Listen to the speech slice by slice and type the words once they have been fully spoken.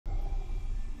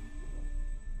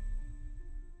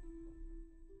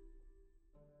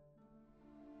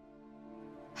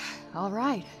All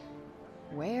right.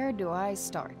 Where do I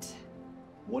start?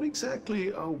 What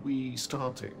exactly are we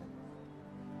starting?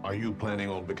 Are you planning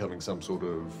on becoming some sort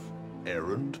of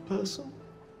errand person?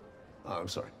 Oh, I'm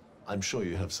sorry. I'm sure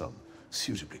you have some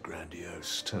suitably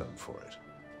grandiose term for it.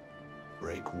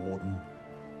 Break warden?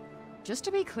 Just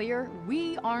to be clear,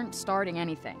 we aren't starting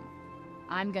anything.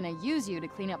 I'm gonna use you to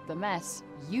clean up the mess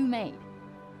you made.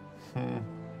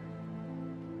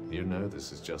 You know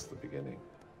this is just the beginning.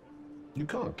 You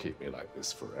can't keep me like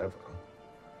this forever.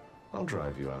 I'll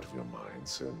drive you out of your mind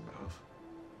soon enough.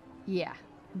 Yeah,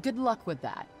 good luck with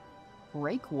that.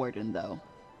 Break warden, though.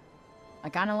 I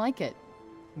kinda like it.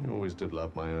 You always did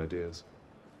love my ideas.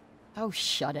 Oh,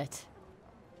 shut it.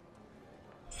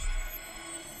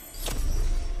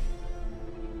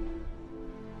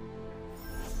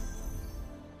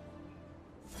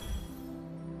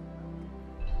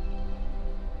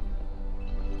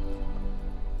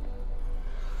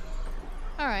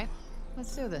 All right,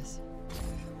 let's do this.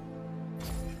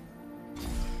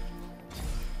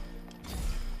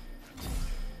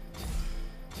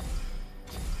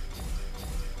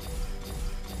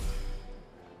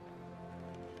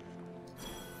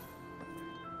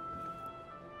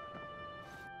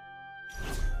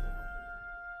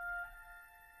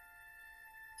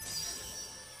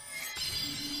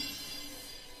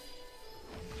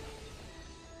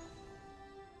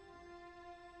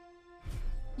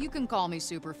 You can call me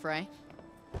Super Frey.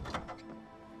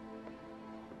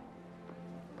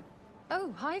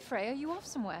 Oh, hi Frey, are you off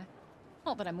somewhere?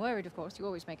 Not that I'm worried, of course, you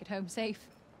always make it home safe.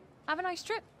 Have a nice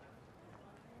trip.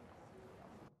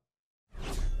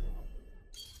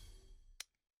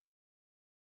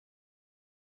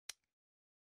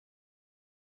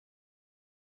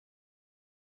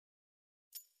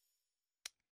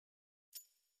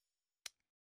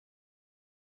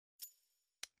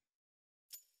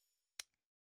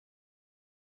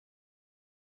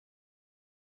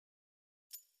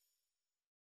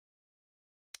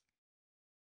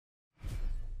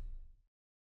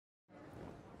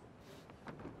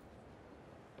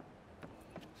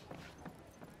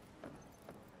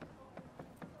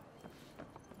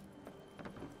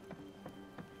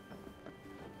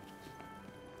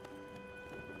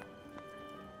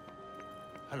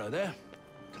 Hello there.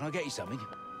 Can I get you something?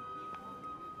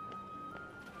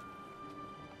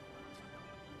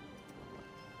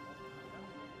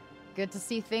 Good to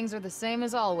see things are the same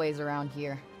as always around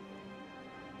here.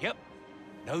 Yep.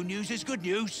 No news is good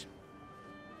news.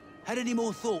 Had any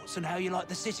more thoughts on how you like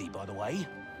the city, by the way?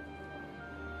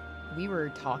 We were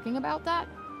talking about that?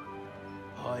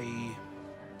 I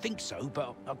think so,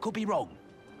 but I could be wrong.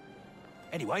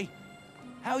 Anyway,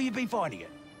 how you been finding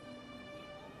it?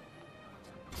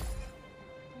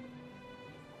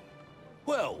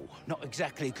 Well, not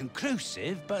exactly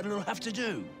conclusive, but it'll have to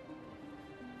do.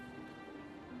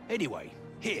 Anyway,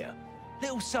 here,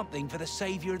 little something for the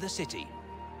savior of the city.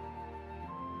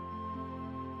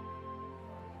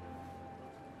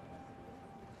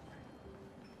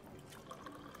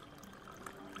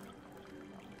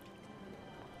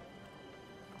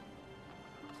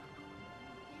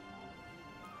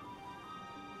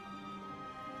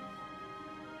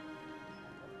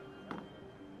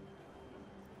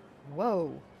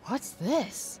 Whoa, what's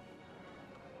this?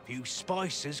 Few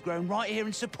spices grown right here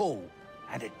in Cipal,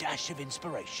 and a dash of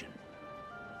inspiration.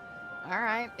 All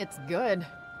right, it's good.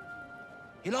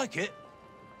 You like it?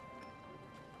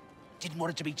 Didn't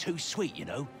want it to be too sweet, you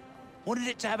know. Wanted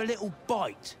it to have a little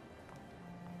bite.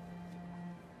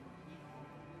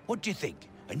 What do you think?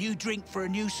 A new drink for a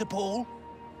new Cipal?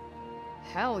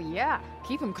 Hell yeah,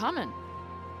 keep 'em coming.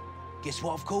 Guess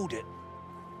what I've called it?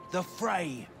 The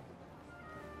Fray.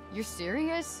 You're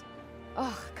serious?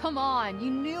 Ugh, come on, you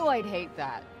knew I'd hate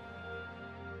that.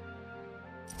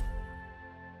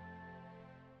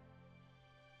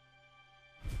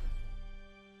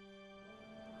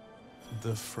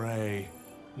 The Fray.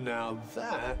 Now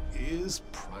that is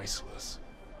priceless.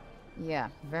 Yeah,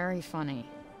 very funny.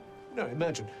 No,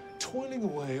 imagine toiling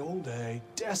away all day,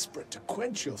 desperate to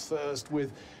quench your thirst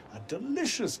with a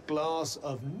delicious glass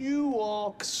of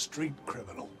Newark Street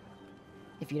Criminal.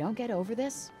 If you don't get over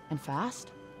this, and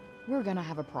fast, we're gonna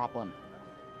have a problem.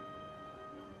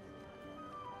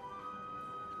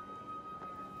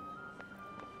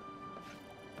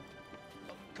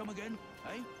 Come again,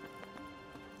 eh?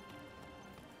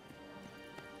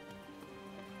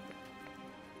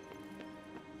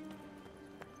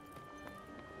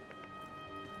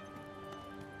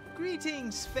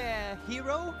 Greetings, fair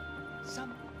hero.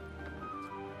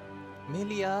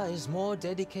 Milia is more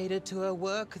dedicated to her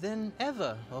work than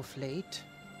ever of late.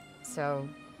 So,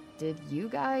 did you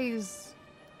guys...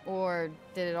 or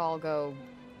did it all go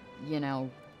you know...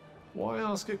 Why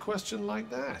ask a question like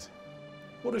that?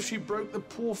 What if she broke the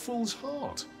poor fool's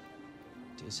heart?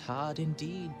 'Tis hard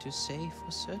indeed to say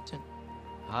for certain.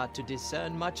 Hard to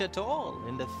discern much at all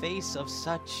in the face of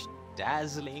such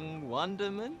dazzling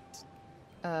wonderment.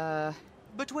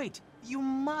 But wait, you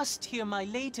must hear my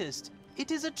latest.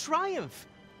 It is a triumph.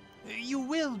 You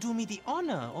will do me the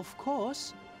honor, of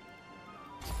course.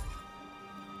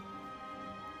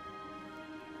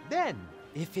 Then,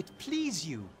 if it please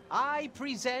you, I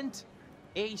present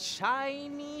a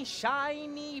shiny,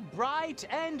 shiny, bright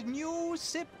and new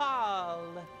Cipal.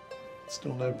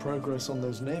 Still no progress on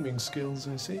those naming skills,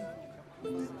 I see.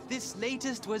 This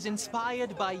latest was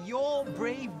inspired by your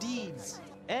brave deeds,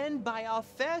 and by our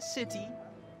fair city,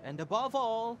 and above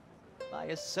all, by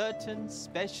a certain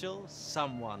special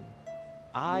someone.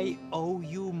 I owe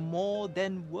you more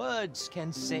than words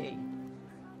can say.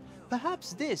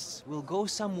 Perhaps this will go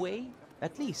some way,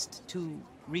 at least, to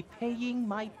repaying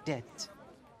my debt.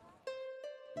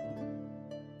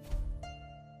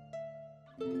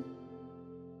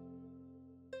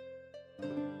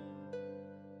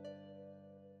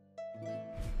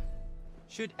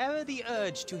 Should ever the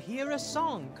urge to hear a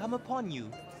song come upon you,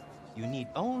 you need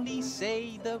only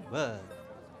say the word.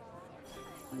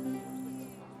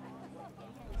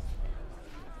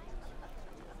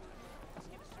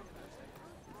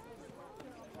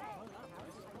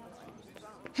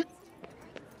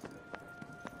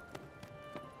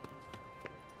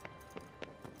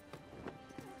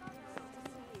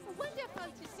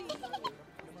 Wonderful to see you.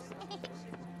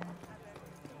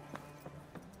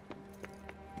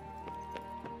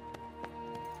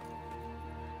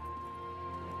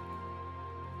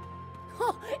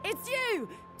 Oh, it's you!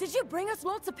 Did you bring us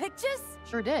lots of pictures?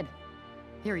 Sure did.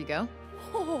 Here you go.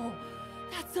 Oh,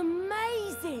 that's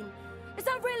amazing! Is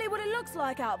that really what it looks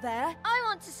like out there? I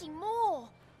want to see more.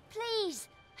 Please.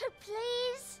 Oh,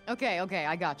 please. Okay,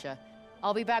 I gotcha.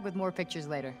 I'll be back with more pictures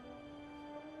later.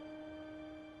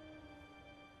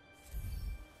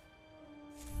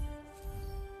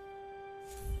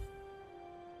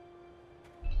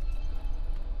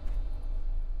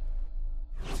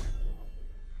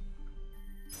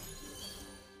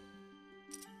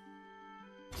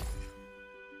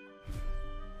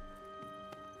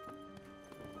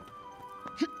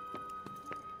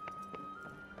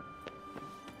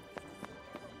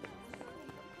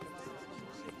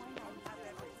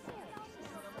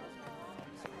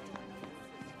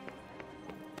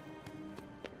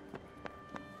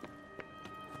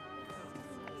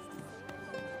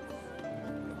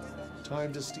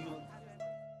 Time to steal.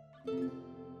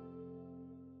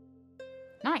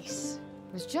 Nice.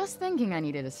 Was just thinking I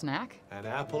needed a snack. An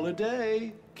apple a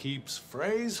day keeps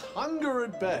Frey's hunger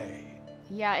at bay.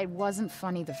 Yeah, it wasn't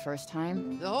funny the first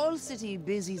time. The whole city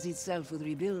busies itself with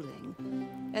rebuilding,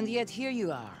 and yet here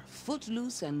you are,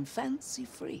 footloose and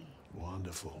fancy-free.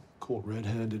 Wonderful. Caught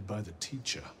red-handed by the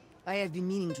teacher. I have been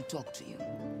meaning to talk to you.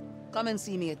 Come and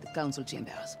see me at the council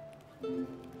chambers.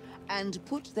 And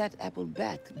put that apple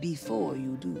back before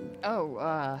you do.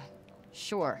 Oh,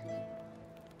 sure.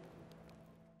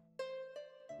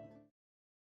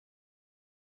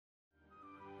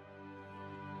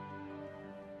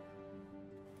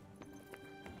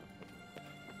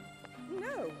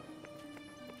 No.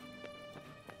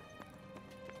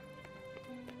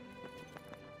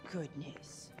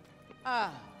 Goodness.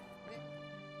 Ah.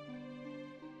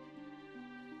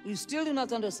 You still do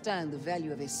not understand the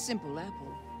value of a simple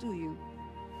apple, do you?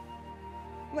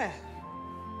 Well.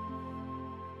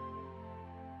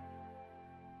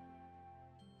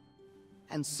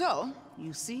 And so,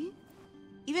 you see,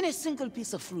 even a single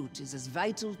piece of fruit is as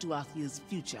vital to Athia's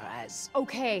future as...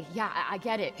 Okay, yeah, I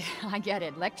get it. I get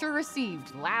it. Lecture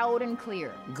received, loud and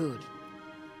clear. Good.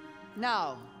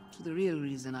 Now, to the real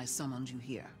reason I summoned you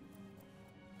here.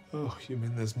 Oh, you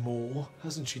mean there's more?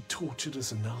 Hasn't she tortured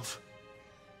us enough?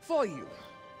 For you.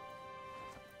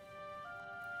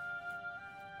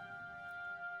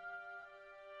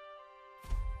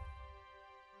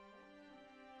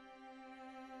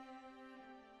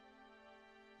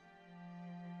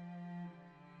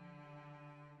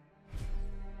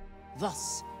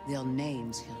 Thus, their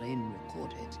names herein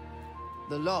recorded.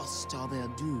 The lost are their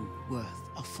due worth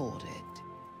afforded.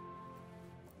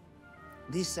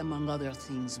 This, among other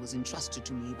things, was entrusted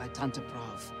to me by Tanta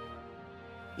Prav.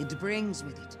 It brings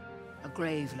with it a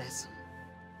grave lesson.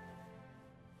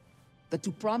 That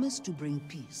to promise to bring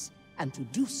peace, and to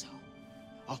do so,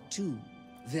 are two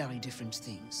very different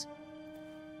things.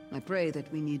 I pray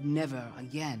that we need never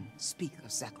again speak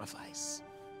of sacrifice.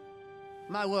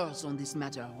 My words on this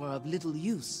matter were of little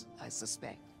use, I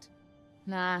suspect.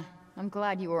 Nah, I'm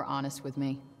glad you were honest with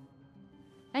me.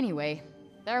 Anyway,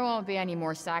 there won't be any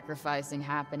more sacrificing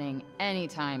happening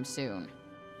anytime soon.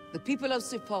 The people of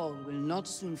Cipal will not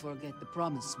soon forget the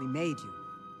promise we made you,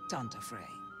 Tanta Frey.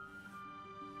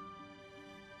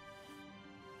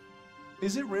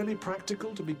 Is it really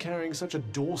practical to be carrying such a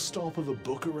doorstop of a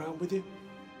book around with you?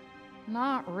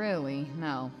 Not really,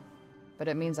 no. But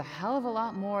it means a hell of a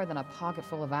lot more than a pocket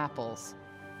full of apples.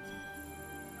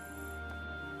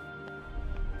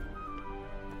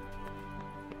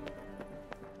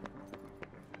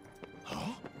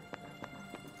 Huh?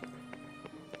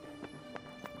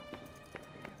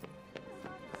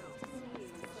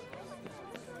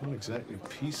 Not exactly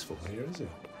peaceful here, is it?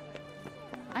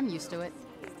 I'm used to it.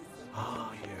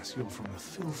 Ah, yes, you're from a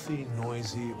filthy,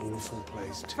 noisy, awful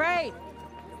place too. Frey!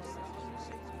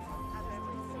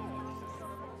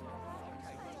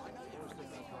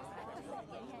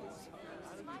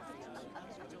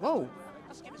 Whoa!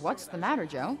 What's the matter,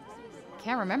 Joe?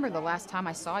 Can't remember the last time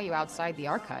I saw you outside the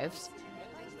archives.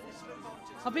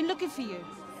 I've been looking for you.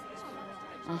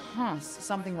 Uh-huh.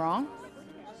 Something wrong?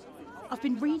 I've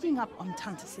been reading up on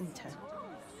Tanta Sinta.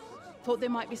 Thought there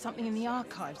might be something in the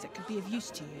archives that could be of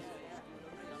use to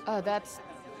you. That's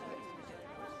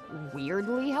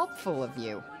weirdly helpful of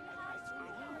you.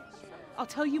 I'll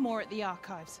tell you more at the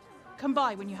archives. Come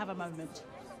by when you have a moment.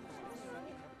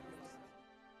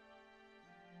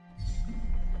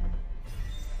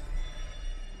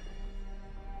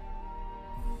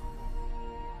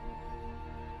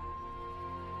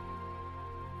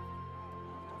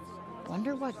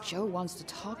 Wonder what Joe wants to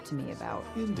talk to me about.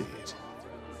 Indeed.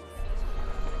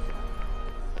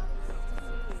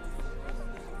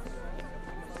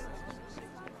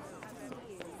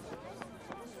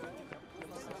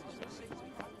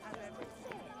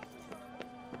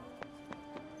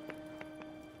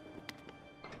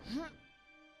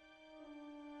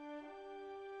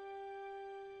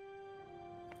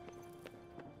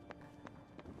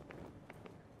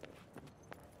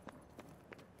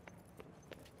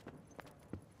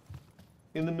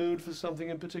 In the mood for something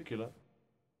in particular?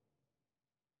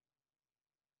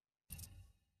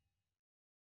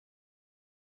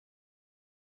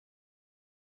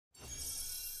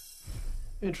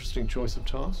 Interesting choice of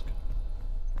task.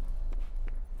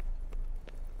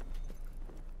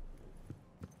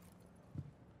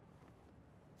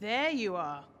 There you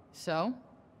are. So?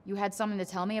 You had something to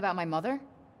tell me about my mother?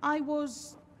 I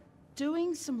was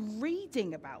doing some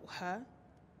reading about her,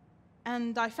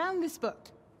 and I found this book.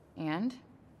 And?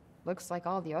 Looks like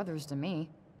all the others to me.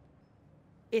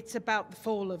 It's about the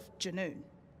fall of Junoon.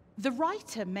 The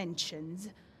writer mentions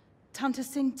Tanta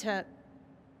Sinta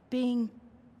being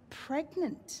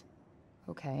pregnant.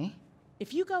 Okay.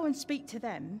 If you go and speak to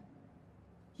them,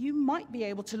 you might be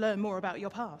able to learn more about your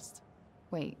past.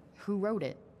 Wait, who wrote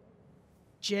it?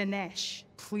 Janesh.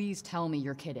 Please tell me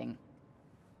you're kidding.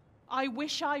 I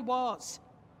wish I was.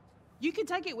 You can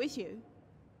take it with you.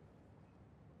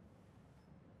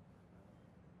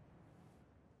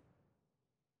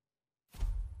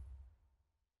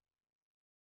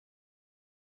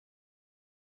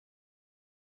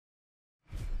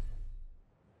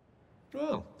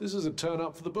 Well, this is a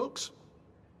turn-up for the books.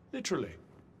 Literally.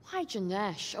 Why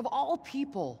Janesh, of all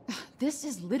people? This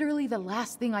is literally the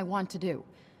last thing I want to do.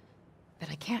 But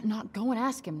I can't not go and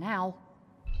ask him now.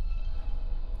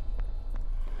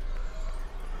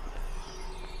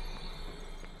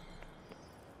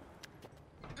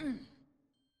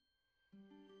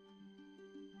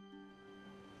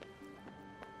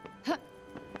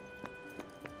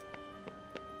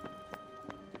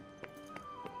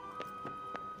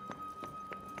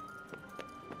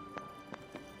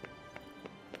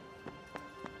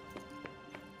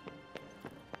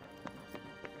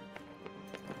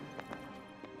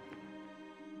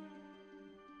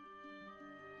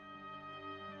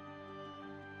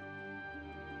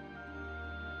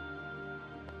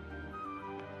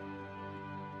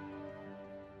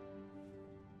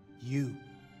 You.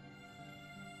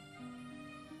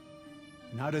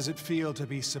 And how does it feel to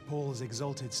be Cipal's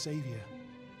exalted savior?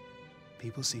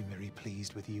 People seem very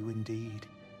pleased with you indeed.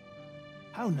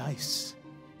 How nice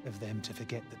of them to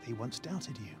forget that they once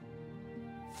doubted you,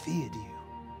 feared you,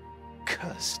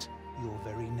 cursed your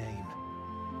very name.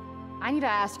 I need to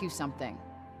ask you something.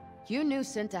 You knew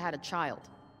Sinta had a child.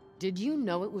 Did you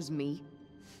know it was me?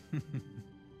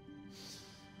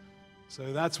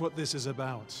 So that's what this is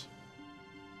about.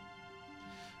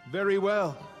 Very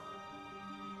well.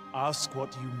 Ask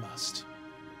what you must.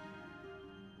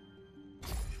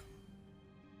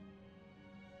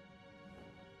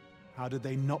 How did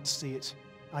they not see it?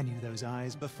 I knew those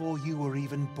eyes before you were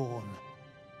even born.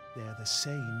 They're the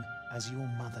same as your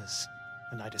mother's,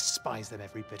 and I despise them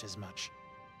every bit as much.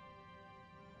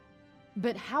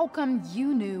 But how come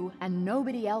you knew and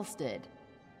nobody else did?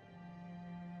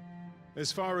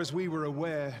 As far as we were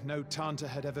aware, no Tanta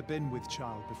had ever been with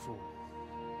child before.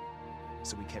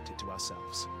 So we kept it to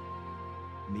ourselves.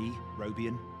 Me,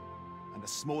 Robian, and a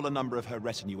smaller number of her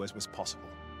retinue as was possible.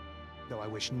 Though I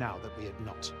wish now that we had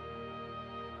not.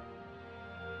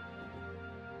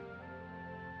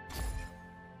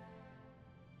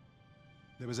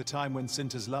 There was a time when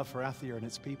Cinta's love for Athia and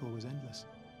its people was endless.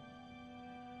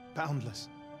 Boundless.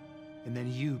 And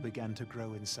then you began to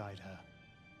grow inside her.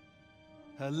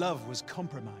 Her love was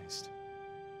compromised.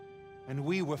 And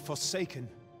we were forsaken.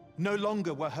 No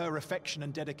longer were her affection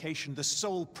and dedication the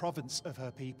sole province of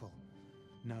her people.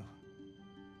 No.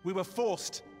 We were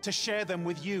forced to share them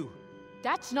with you.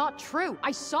 That's not true.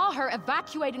 I saw her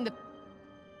evacuating the...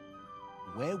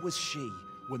 Where was she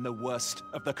when the worst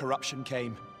of the corruption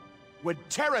came? When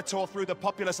terror tore through the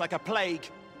populace like a plague?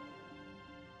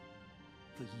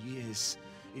 For years,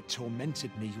 it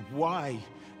tormented me. Why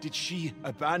did she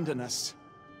abandon us?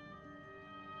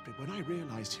 But when I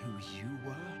realized who you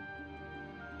were,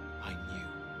 I knew.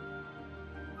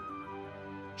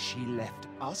 She left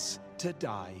us to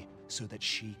die so that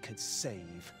she could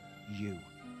save you.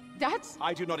 That's...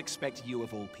 I do not expect you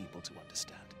of all people to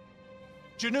understand.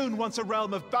 Junoon, once a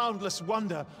realm of boundless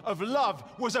wonder, of love,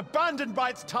 was abandoned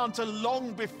by its Tanta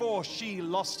long before she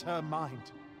lost her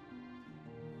mind.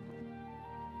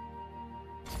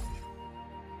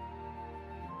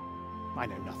 I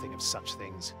know nothing of such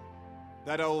things.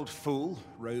 That old fool,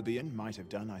 Robian, might have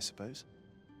done, I suppose.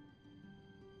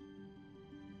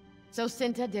 So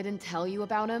Cinta didn't tell you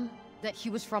about him? That he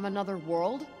was from another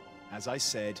world? As I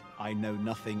said, I know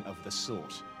nothing of the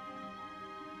sort.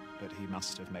 But he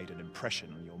must have made an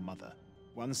impression on your mother.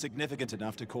 One significant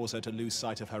enough to cause her to lose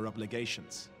sight of her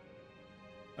obligations.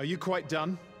 Are you quite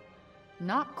done?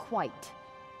 Not quite.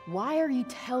 Why are you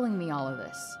telling me all of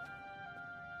this?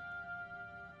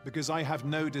 Because I have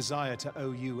no desire to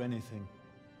owe you anything.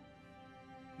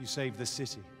 You saved the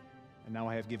city, and now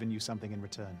I have given you something in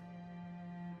return.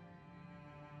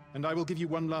 And I will give you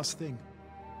one last thing.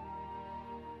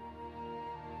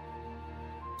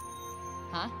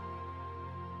 Huh?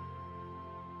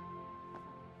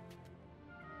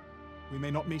 We may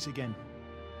not meet again.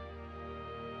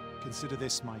 Consider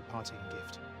this my parting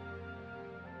gift.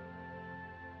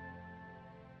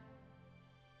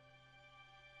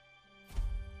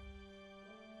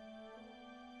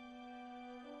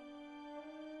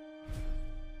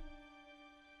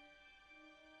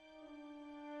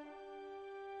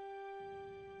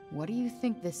 What do you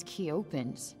think this key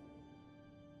opens?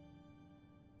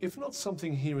 If not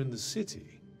something here in the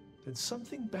city, then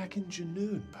something back in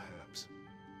Junoon, perhaps.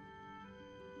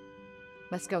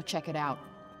 Let's go check it out.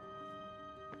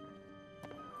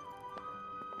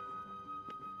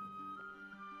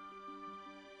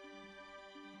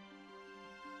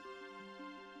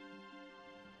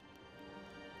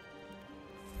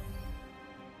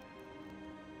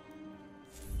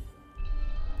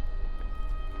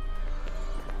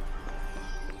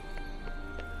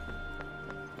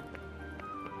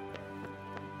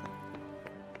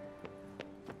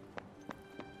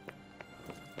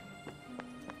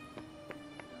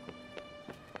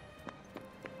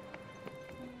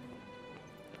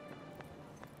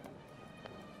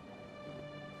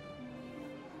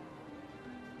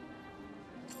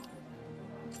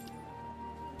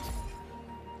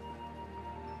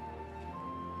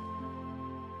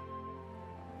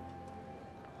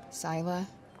 Sila,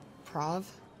 Prav,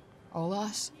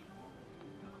 Olas,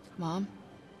 Mom.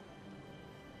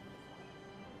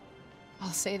 I'll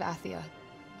save Athia,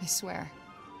 I swear.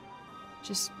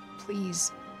 Just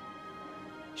please,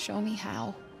 show me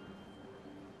how.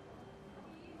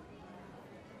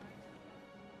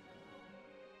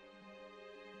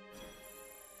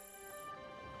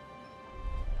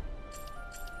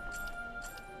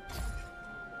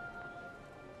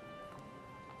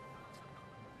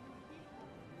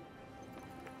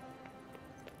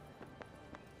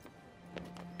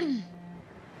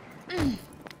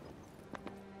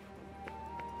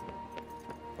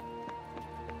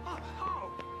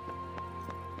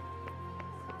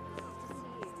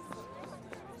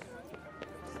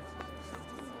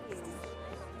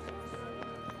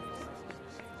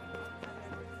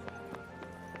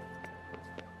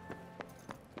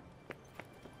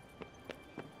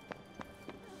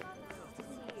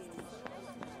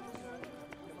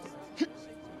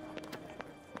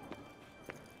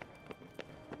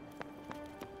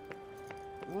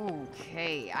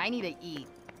 Okay, I need to eat.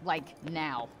 Like,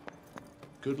 now.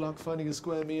 Good luck finding a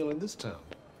square meal in this town.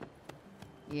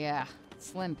 Yeah,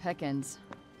 slim pickings.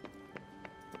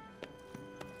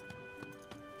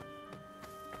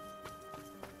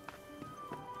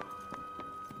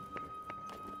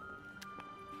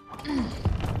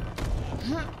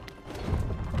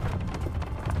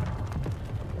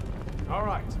 All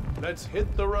right, let's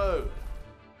hit the road.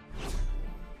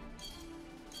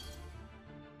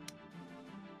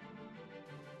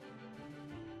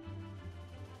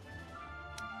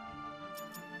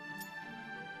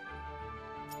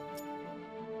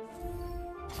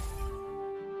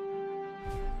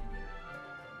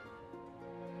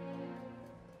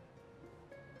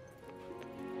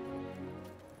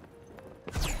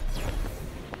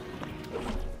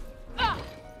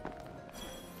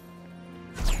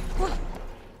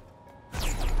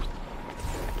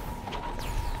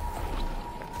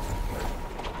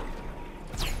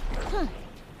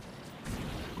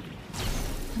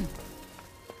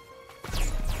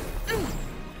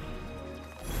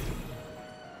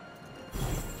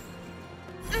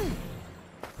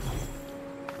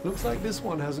 Looks like this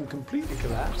one hasn't completely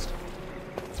collapsed.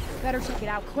 Better check it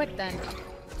out quick then.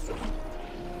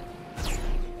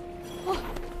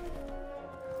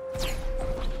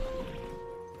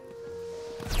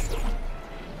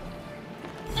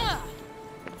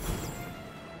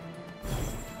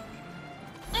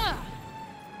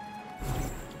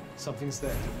 Something's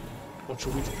there. What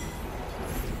shall we do?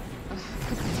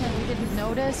 Could pretend we didn't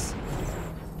notice.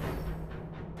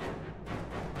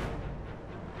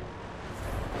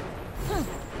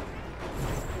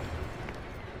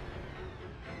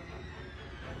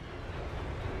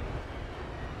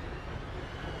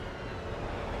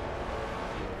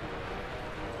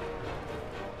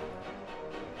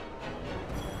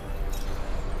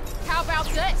 How about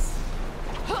this?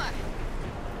 Huh.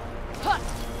 Huh.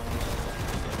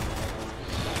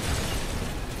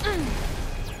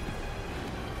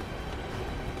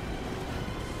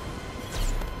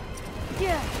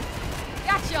 Yeah,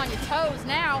 got you on your toes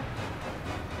now.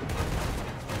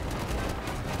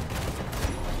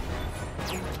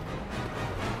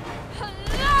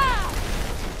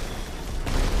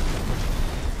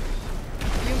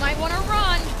 You might want to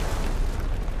run.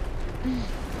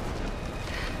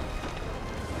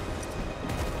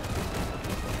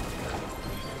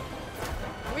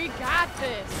 We got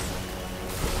this.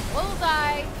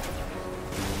 Bullseye.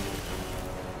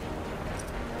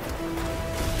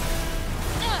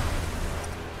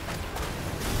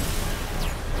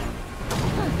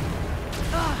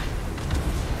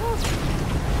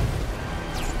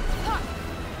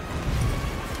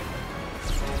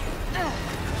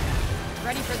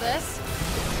 Ready for this?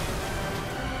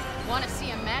 Want to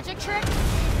see a magic trick?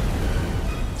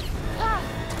 Ah.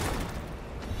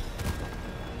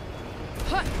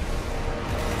 Huh.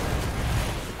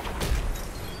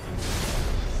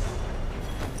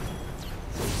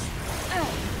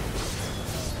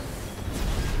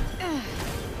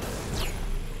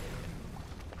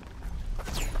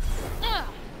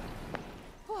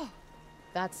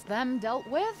 That's them dealt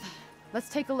with. Let's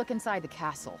take a look inside the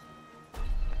castle.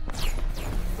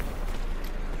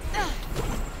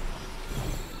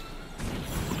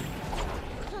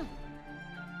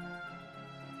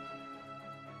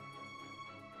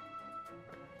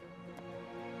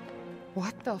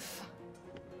 What the f...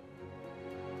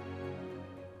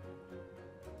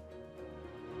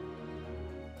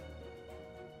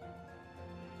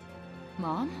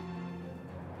 Mom?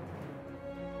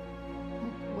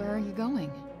 Where are you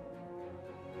going?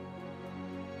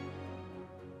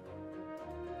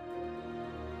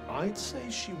 I'd say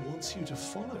she wants you to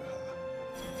follow her.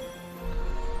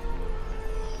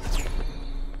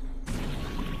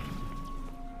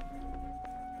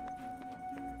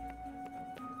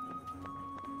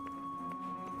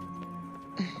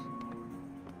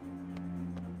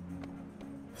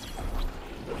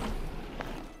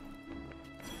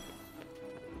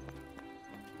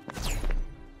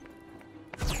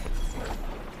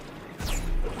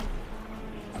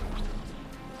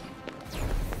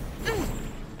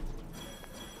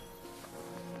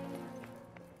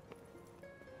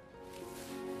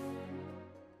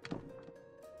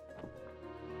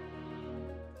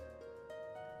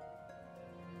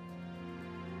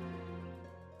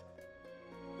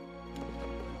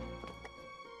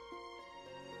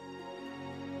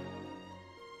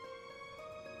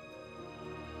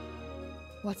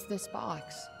 What's this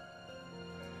box?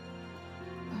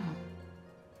 Oh.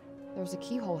 There's a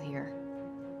keyhole here.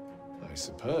 I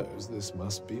suppose this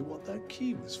must be what that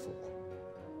key was for.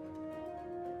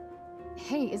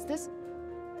 Hey, is this...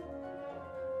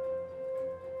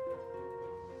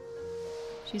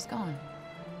 She's gone.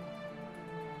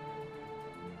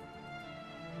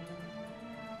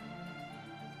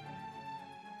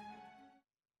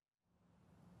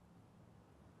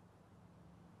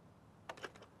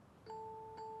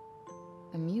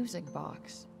 A music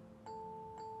box.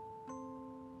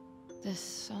 This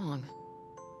song.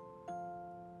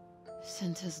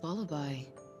 Cinta's lullaby.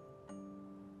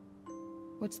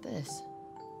 What's this?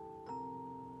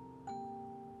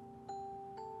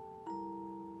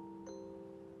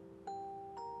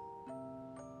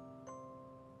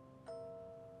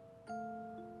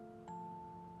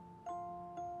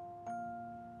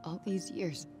 All these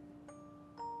years,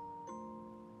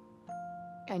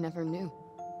 I never knew.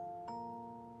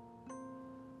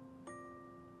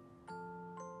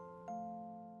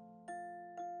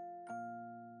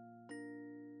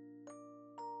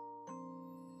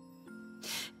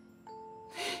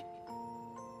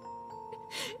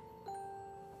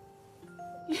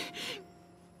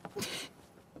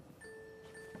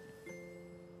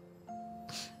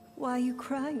 Why are you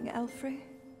crying, Alfred?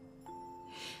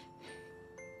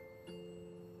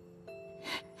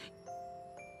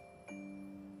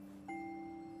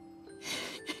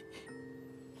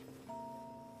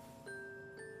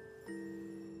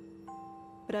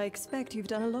 But I expect you've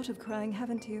done a lot of crying,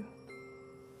 haven't you?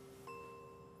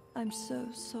 I'm so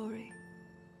sorry.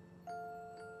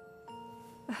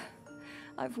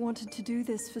 I've wanted to do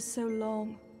this for so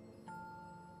long.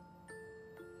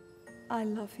 I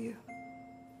love you.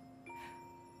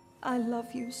 I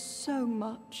love you so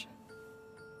much.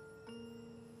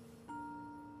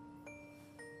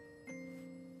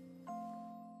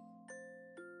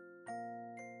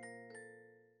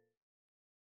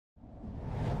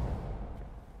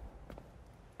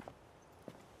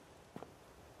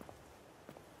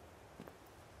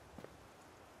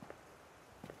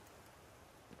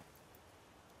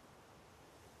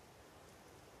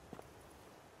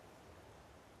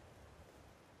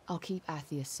 I'll keep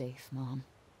Athia safe, Mom.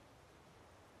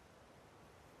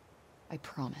 I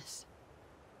promise.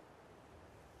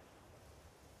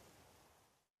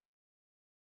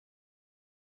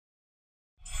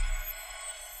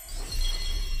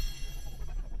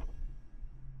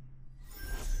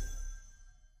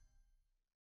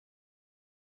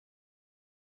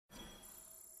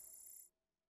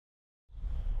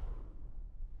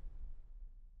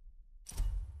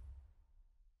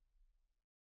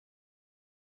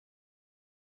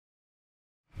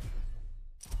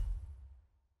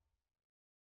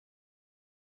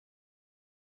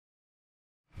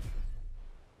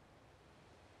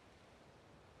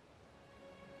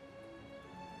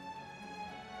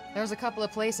 There's a couple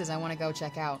of places I want to go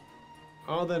check out.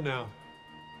 Are there now?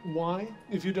 Why,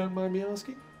 if you don't mind me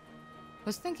asking?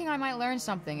 Was thinking I might learn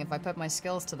something if I put my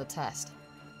skills to the test.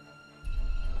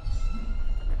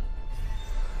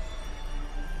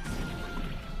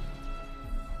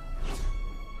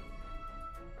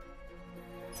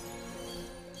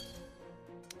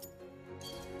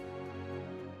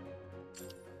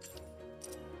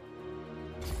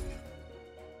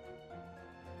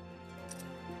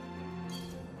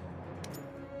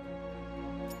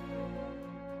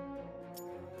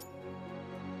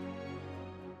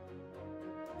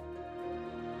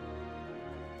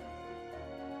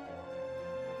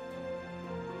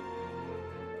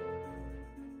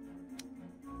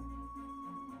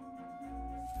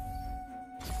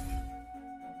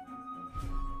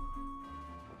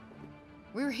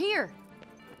 We're here!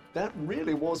 That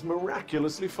really was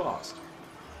miraculously fast.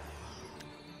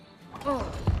 Oh.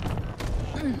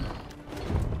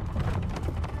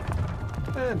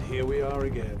 And here we are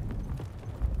again.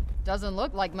 Doesn't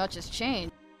look like much has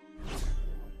changed.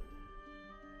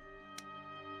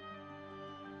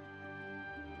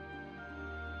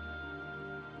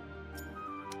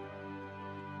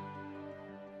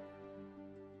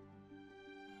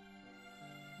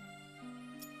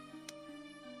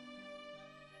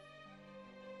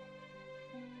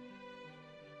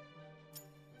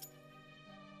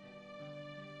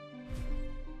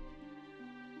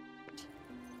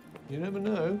 You never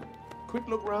know. Quick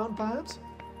look round, perhaps?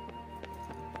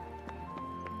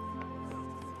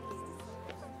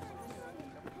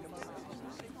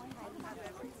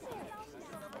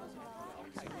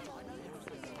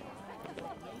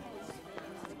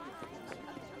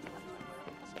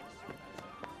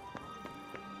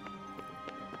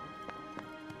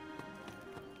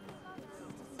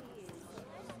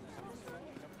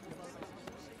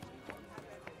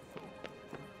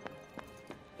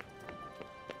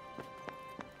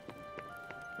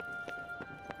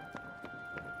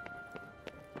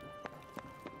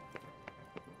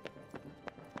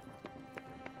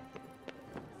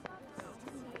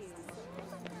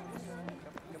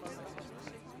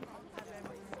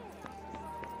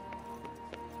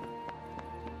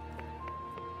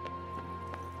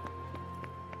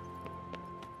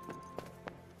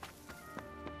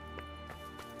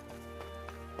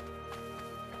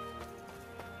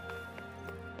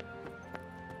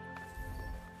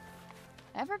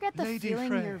 Ever get the Lady feeling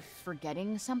Frey. you're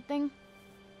forgetting something?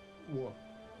 What?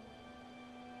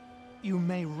 You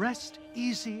may rest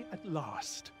easy at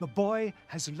last. The boy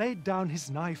has laid down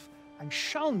his knife and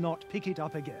shall not pick it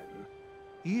up again.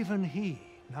 Even he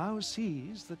now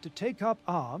sees that to take up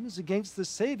arms against the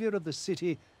savior of the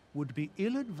city would be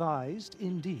ill-advised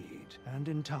indeed. And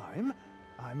in time,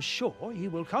 I'm sure he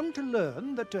will come to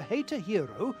learn that to hate a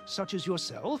hero such as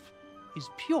yourself is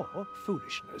pure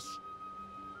foolishness.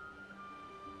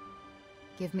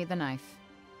 Give me the knife.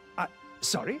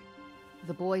 Sorry?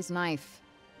 The boy's knife.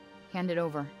 Hand it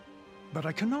over. But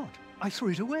I cannot. I threw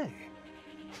it away.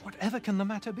 Whatever can the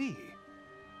matter be?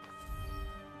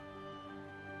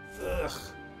 Ugh.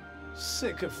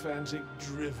 Sycophantic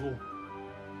drivel.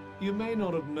 You may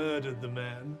not have murdered the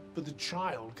man, but the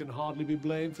child can hardly be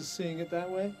blamed for seeing it that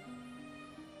way.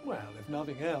 Well, if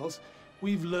nothing else,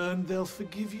 we've learned they'll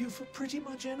forgive you for pretty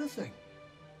much anything.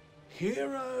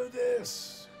 Hero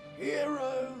this,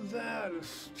 hero that.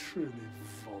 It's truly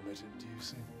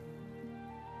vomit-inducing.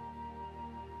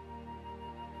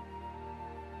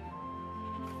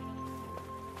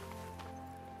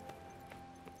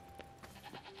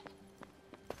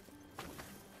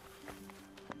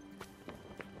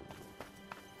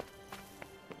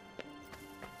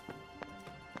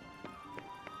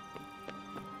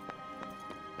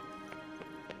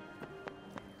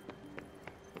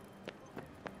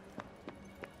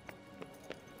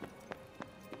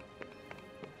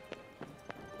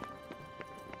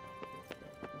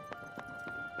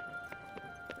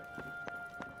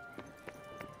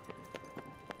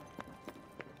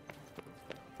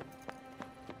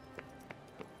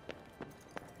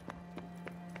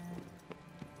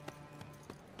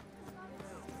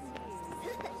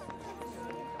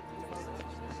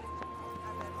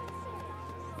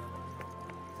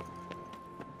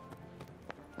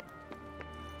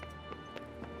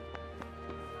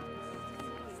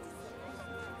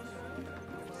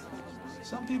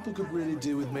 Some people could really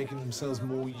do with making themselves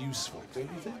more useful, don't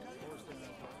you think?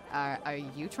 Are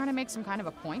you trying to make some kind of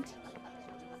a point?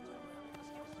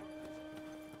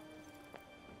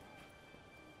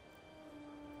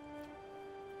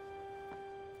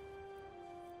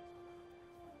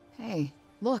 Hey,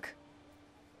 look.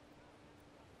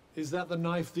 Is that the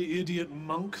knife the idiot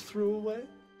monk threw away?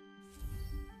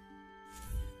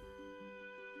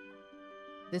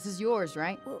 This is yours,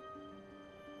 right? Well,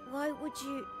 why would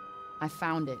you... I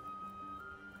found it.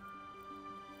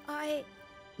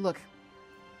 Look,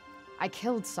 I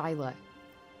killed Scylla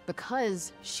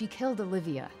because she killed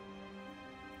Olivia.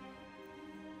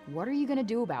 What are you gonna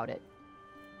do about it?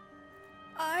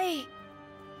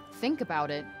 Think about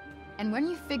it, and when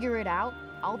you figure it out,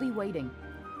 I'll be waiting.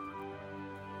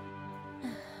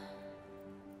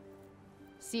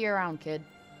 See you around, kid.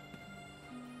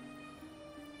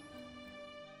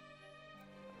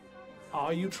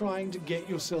 Are you trying to get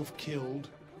yourself killed?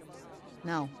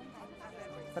 No.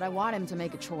 But I want him to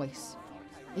make a choice.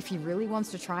 If he really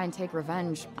wants to try and take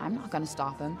revenge, I'm not gonna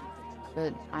stop him.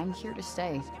 But I'm here to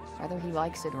stay, whether he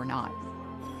likes it or not.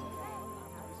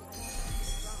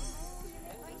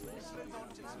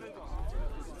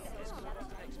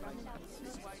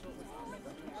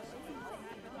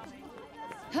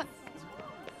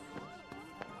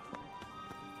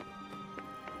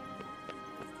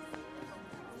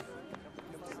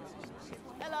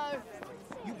 Hello.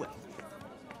 You will.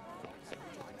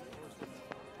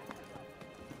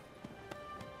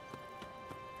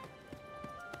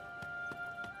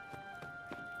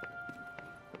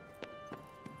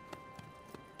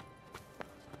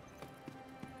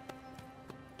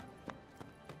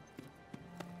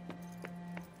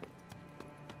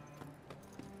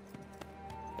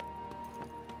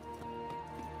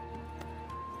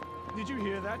 Did you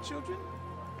hear that, children?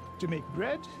 To make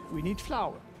bread, we need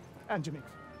flour. And to make...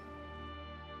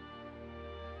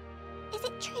 Is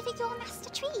it true that you're Master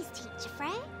Trees, Teacher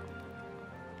Frey?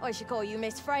 I should call you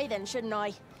Miss Frey then, shouldn't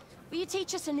I? Will you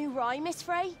teach us a new rhyme, Miss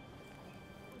Frey?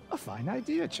 A fine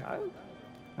idea, child.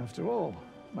 After all,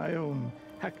 my own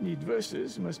hackneyed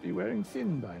verses must be wearing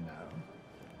thin by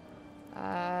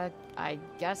now. I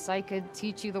guess I could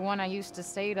teach you the one I used to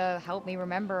say to help me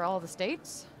remember all the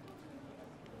states?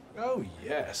 Oh,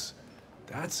 yes.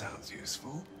 That sounds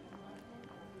useful.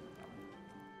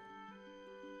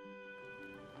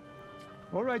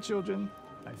 All right, children.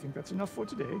 I think that's enough for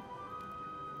today.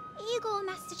 You go,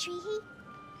 Master Treehee.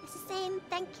 It's the same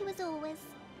thank you as always.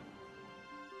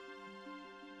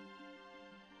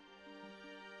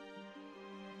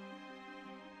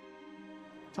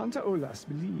 Tanta Olas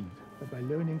believed that by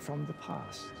learning from the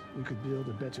past, we could build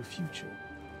a better future.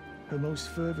 Her most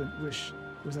fervent wish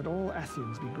was that all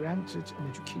Athians be granted an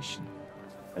education,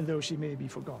 And though she may be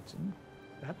forgotten,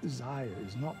 that desire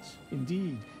is not.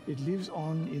 Indeed, it lives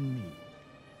on in me.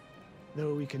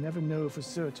 Though we can never know for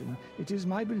certain, it is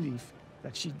my belief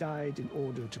that she died in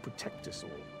order to protect us all.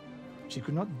 She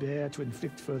could not bear to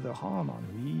inflict further harm on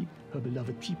we, her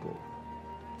beloved people.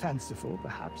 Fanciful,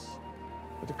 perhaps,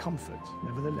 but a comfort,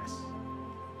 nevertheless.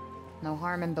 No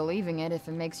harm in believing it if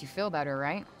it makes you feel better,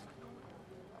 right?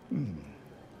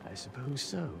 I suppose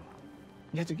so.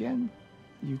 Yet again,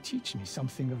 you teach me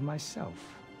something of myself.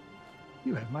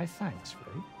 You have my thanks,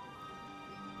 Frey.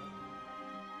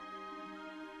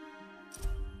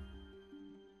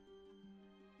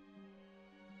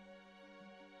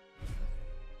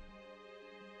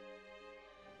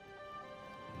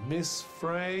 Miss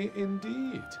Frey,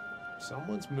 indeed.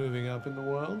 Someone's moving up in the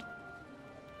world.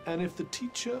 And if the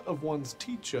teacher of one's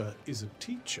teacher is a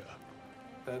teacher,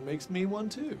 that makes me one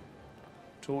too.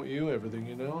 Taught you everything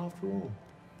you know after all.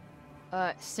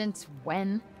 Since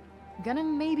when? Gonna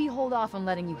maybe hold off on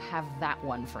letting you have that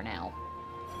one for now.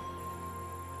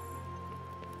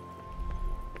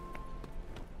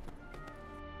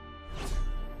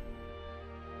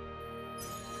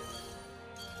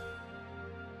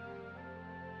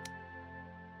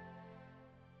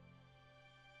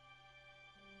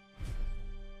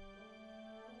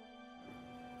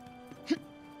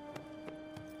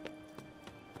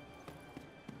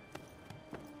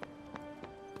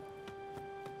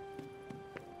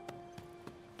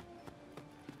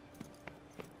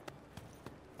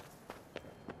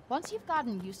 Once you've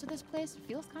gotten used to this place, it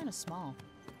feels kind of small.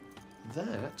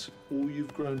 That, or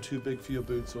you've grown too big for your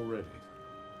boots already?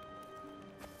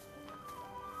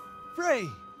 Frey!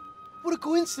 What a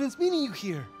coincidence meeting you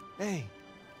here! Hey,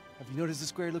 have you noticed the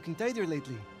square looking tighter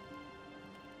lately?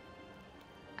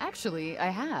 Actually, I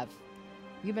have.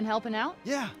 You been helping out?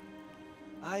 Yeah.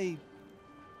 I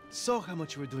saw how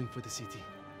much you were doing for the city,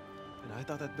 and I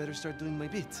thought I'd better start doing my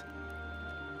bit.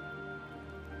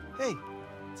 Hey,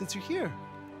 since you're here,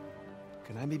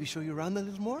 can I maybe show you around a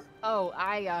little more? Oh,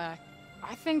 I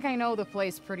think I know the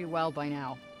place pretty well by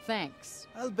now. Thanks.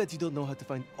 I'll bet you don't know how to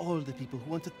find all the people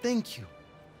who want to thank you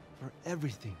for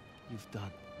everything you've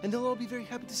done. And they'll all be very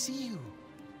happy to see you.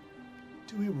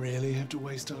 Do we really have to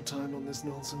waste our time on this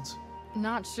nonsense?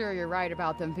 Not sure you're right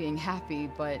about them being happy,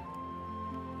 but...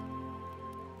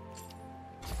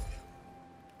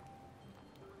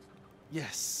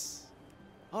 Yes.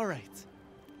 All right.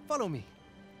 Follow me.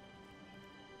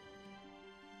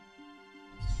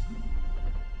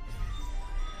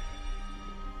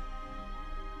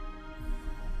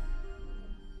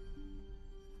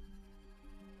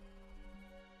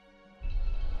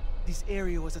 This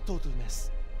area was a total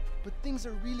mess, but things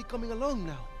are really coming along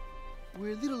now.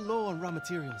 We're a little low on raw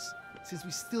materials, since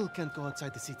we still can't go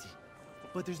outside the city.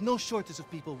 But there's no shortage of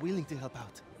people willing to help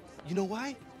out. You know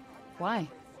why? Why?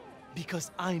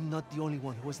 Because I'm not the only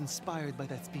one who was inspired by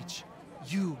that speech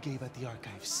you gave at the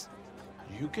archives.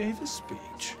 You gave a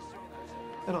speech?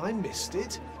 And I missed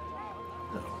it?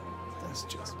 No, that's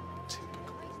just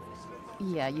typical.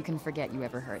 Yeah, you can forget you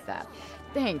ever heard that.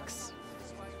 Thanks.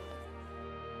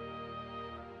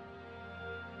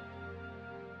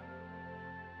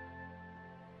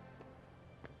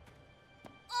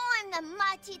 I'm the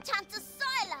mighty Tanta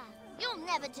Sila. You'll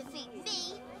never defeat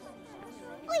me.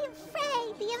 I am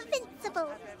Frey, the Invincible,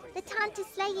 the Tanta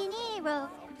slaying hero.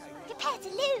 Prepare to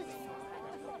lose.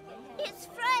 It's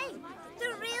Frey,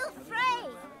 the real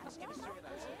Frey.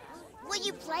 Will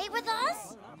you play with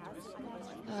us?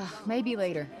 Maybe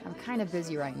later. I'm kind of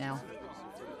busy right now.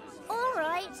 All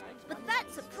right, but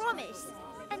that's a promise.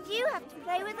 And you have to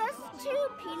play with us too,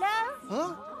 Pilar.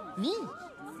 Huh? Me?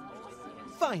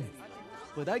 Fine.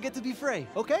 But I get to be Frey,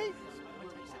 okay?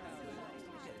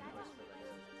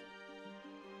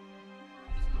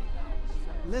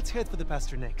 Let's head for the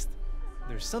pasture next.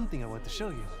 There's something I want to show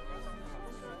you.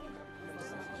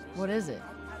 What is it?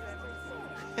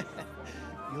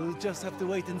 You'll just have to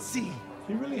wait and see.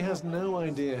 He really has no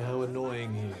idea how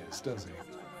annoying he is, does he?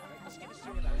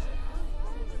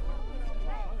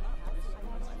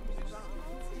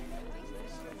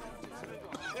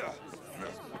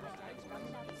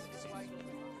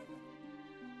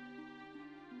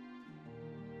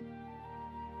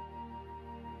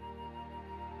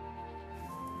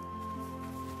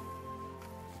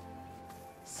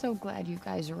 So glad you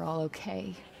guys are all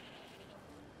okay.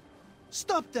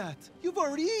 Stop that! You've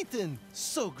already eaten!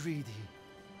 So greedy.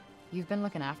 You've been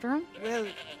looking after him? Well,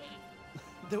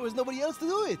 there was nobody else to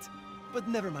do it. But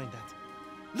never mind that.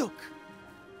 Look!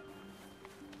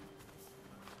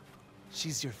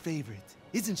 She's your favorite,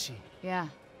 isn't she? Yeah.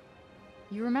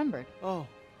 You remembered. Oh,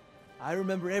 I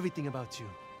remember everything about you,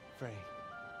 Frey.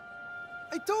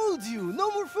 I told you, no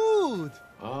more food!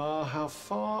 Ah, how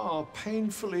far our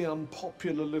painfully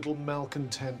unpopular little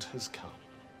malcontent has come.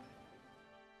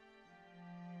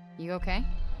 You okay?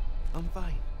 I'm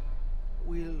fine.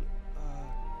 We'll,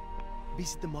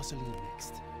 visit the mausoleum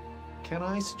next. Can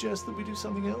I suggest that we do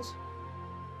something else?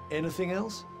 Anything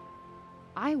else?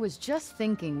 I was just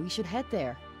thinking we should head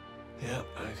there. Yeah,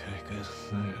 okay, good.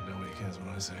 Nobody cares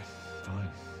what I say. Fine.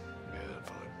 Yeah,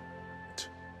 fine.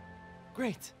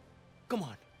 Great. Come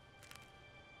on.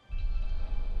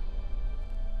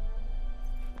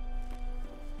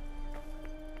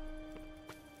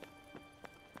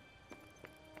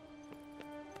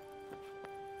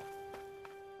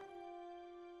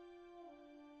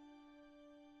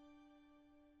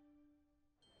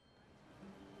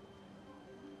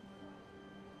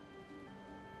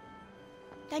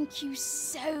 Thank you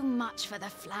so much for the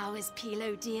flowers,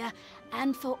 Pilo dear,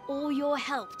 and for all your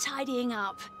help tidying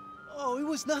up. Oh, it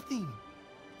was nothing.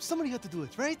 Somebody had to do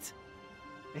it, right?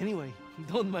 Anyway,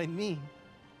 don't mind me.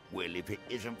 Well, if it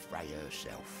isn't Frey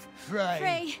herself.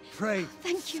 Frey,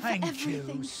 thank you for everything.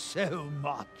 Thank you so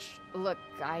much. Look,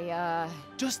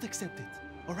 Just accept it,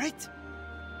 all right?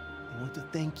 I want to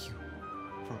thank you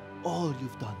for all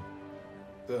you've done.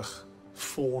 Ugh,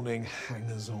 fawning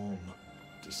hangers-on.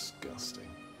 Disgusting.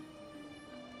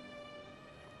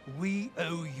 We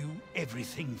owe you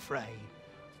everything, Frey.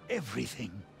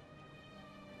 Everything.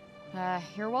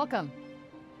 You're welcome.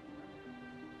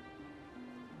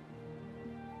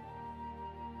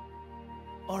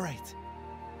 All right,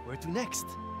 where to next?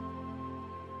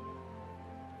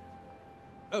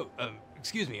 Oh,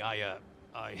 excuse me, I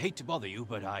hate to bother you,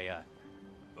 but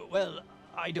well,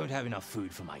 I don't have enough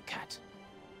food for my cat.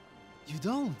 You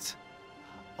don't?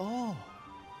 Oh,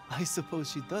 I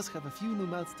suppose she does have a few new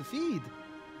mouths to feed.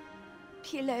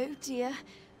 Pilo dear,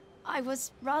 I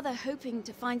was rather hoping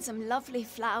to find some lovely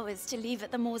flowers to leave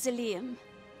at the mausoleum.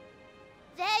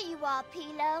 There you are,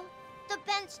 Pilo. The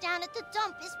bench down at the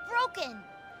dump is broken.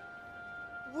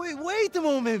 Wait a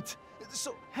moment!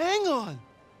 So, hang on!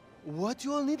 What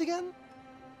you all need again?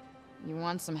 You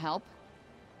want some help?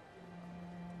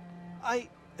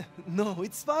 No,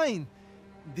 it's fine.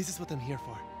 This is what I'm here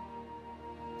for.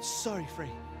 Sorry, Frey.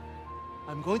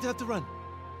 I'm going to have to run.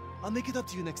 I'll make it up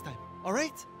to you next time, all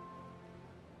right?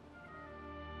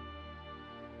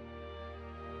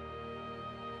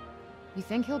 You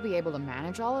think he'll be able to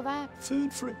manage all of that?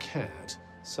 Food for a cat,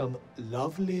 some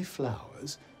lovely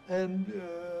flowers, and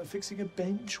fixing a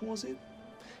bench, was it?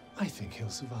 I think he'll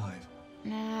survive.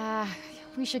 Nah,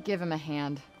 we should give him a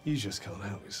hand. You just can't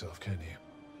help yourself, can you?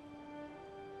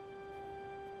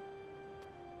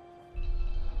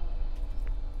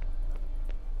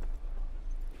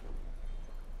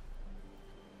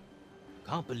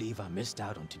 Can't believe I missed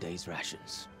out on today's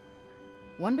rations.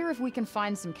 Wonder if we can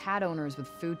find some cat owners with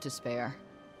food to spare.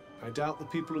 I doubt the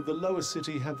people of the lower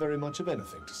city have very much of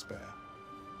anything to spare.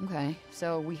 Okay,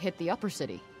 so we hit the upper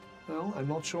city. Well, I'm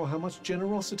not sure how much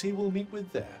generosity we'll meet with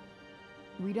there.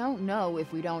 We don't know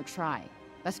if we don't try.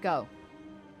 Let's go.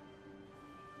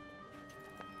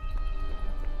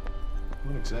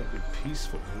 Not exactly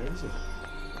peaceful here, is it?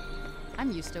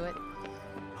 I'm used to it.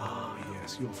 Ah,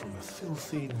 yes, you're from a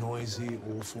filthy, noisy,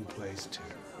 awful place, too.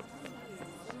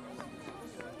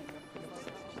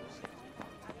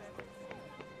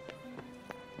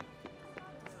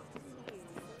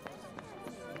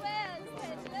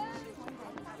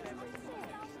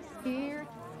 Here.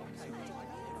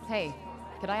 Hey,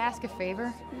 could I ask a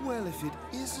favor? Well, if it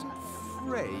isn't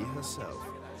Frey herself.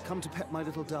 Come to pet my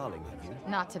little darling, have you?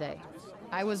 Not today.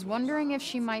 I was wondering if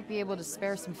she might be able to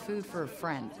spare some food for a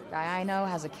friend. Guy I know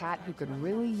has a cat who could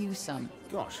really use some.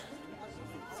 Gosh,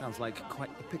 sounds like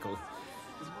quite the pickle.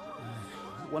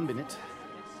 1 minute.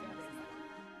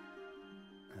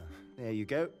 There you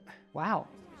go. Wow,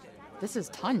 this is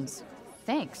tons.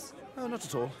 Thanks. Oh, not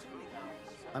at all.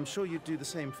 I'm sure you'd do the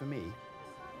same for me.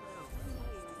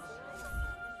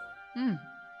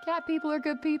 Cat people are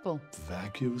good people.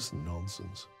 Vacuous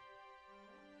nonsense.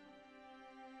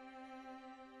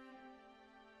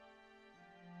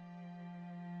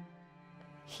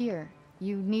 Here,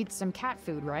 you need some cat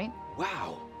food, right?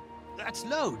 Wow, that's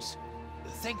loads.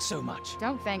 Thanks so much.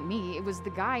 Don't thank me. It was the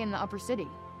guy in the upper city.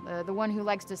 The one who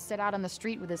likes to sit out on the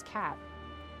street with his cat.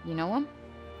 You know him?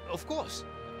 Of course.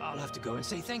 I'll have to go and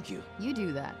say thank you. You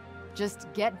do that.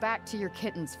 Just get back to your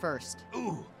kittens first.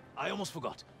 Ooh, I almost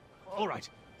forgot. All right,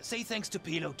 say thanks to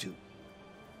Pilo too.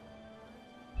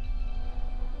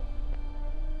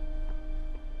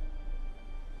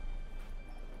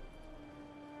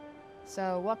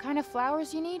 So, what kind of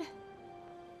flowers you need?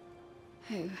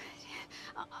 Oh,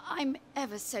 I'm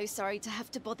ever so sorry to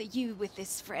have to bother you with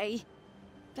this, Frey.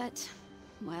 But,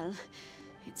 well,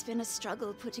 it's been a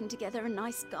struggle putting together a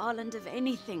nice garland of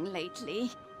anything lately.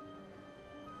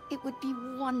 It would be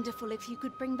wonderful if you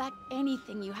could bring back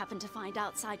anything you happen to find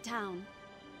outside town.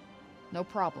 No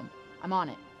problem. I'm on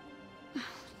it.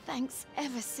 Thanks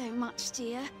ever so much,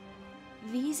 dear.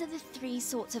 These are the 3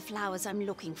 sorts of flowers I'm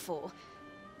looking for.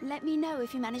 Let me know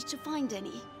if you manage to find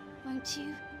any, won't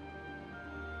you?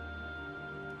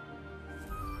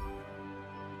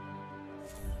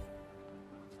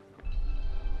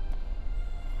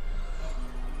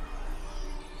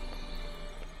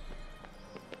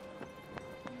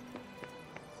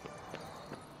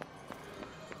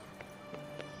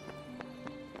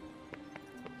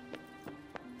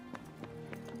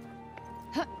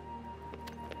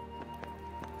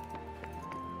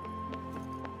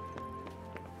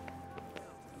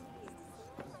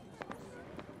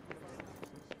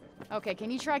 Okay,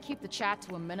 can you try keep the chat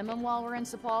to a minimum while we're in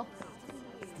Cipal?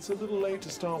 It's a little late to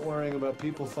start worrying about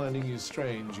people finding you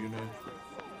strange, you know.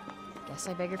 Guess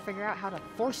I better figure out how to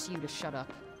force you to shut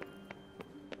up.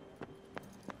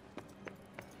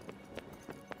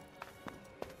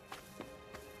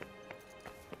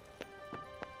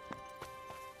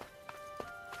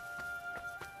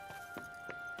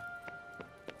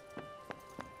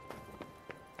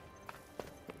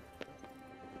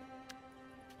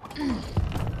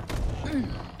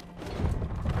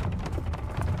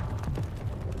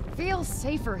 Feels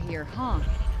safer here, huh?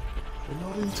 We're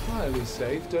not entirely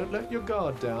safe. Don't let your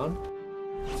guard down.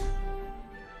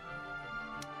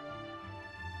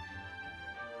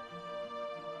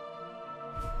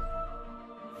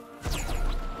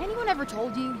 Anyone ever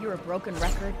told you you're a broken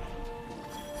record?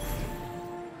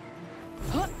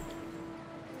 Huh?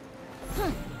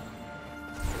 Huh.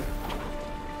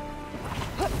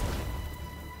 Huh.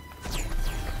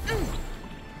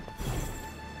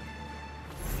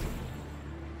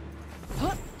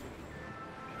 Huh.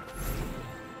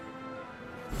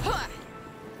 Huh.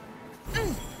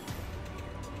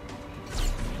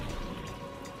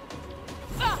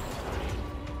 Ah.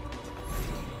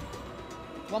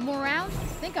 One more round? I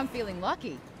think I'm feeling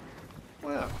lucky.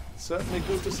 Well, certainly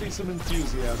good to see some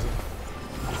enthusiasm.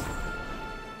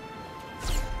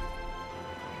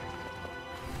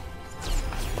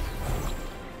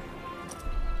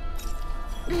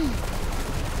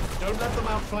 Don't let them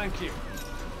outflank you.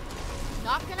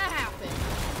 Not gonna happen.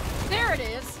 There it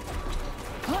is.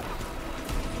 Huh.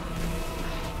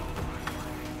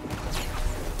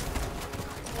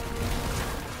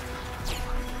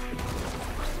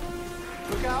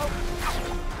 Look out!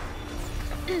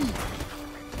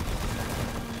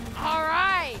 All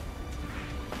right.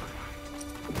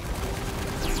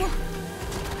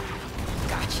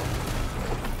 Gotcha.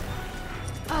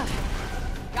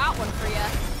 Got one for ya.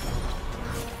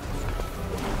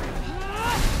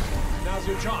 Now's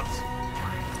your chance.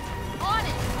 On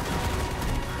it.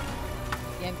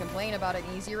 Can't complain about an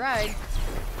easy ride.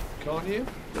 Can't you?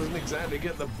 Doesn't exactly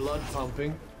get the blood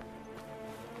pumping.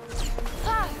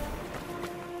 Ah.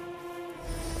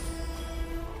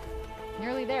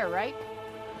 Nearly there, right?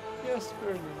 Yes,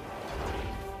 very nearly.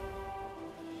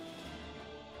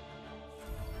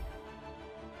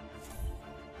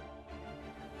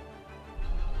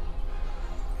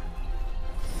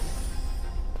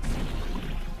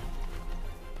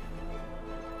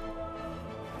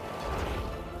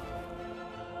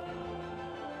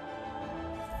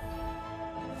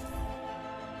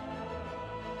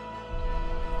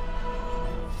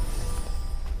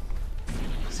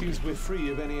 Seems we're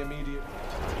free of any immediate...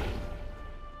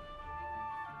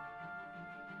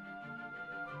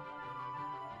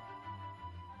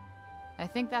 I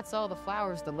think that's all the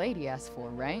flowers the lady asked for,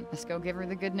 right? Let's go give her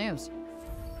the good news.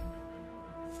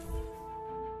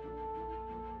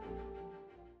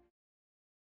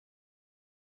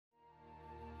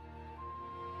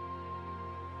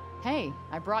 Hey,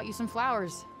 I brought you some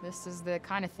flowers. This is the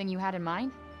kind of thing you had in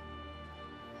mind?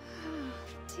 Oh,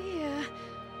 dear.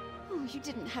 Oh, you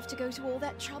didn't have to go to all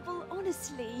that trouble,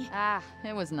 honestly. Ah,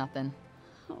 it was nothing.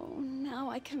 Oh, now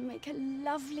I can make a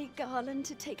lovely garland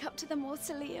to take up to the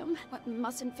mausoleum. But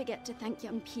mustn't forget to thank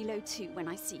young Pilo too when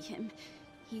I see him.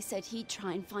 He said he'd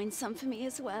try and find some for me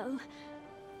as well.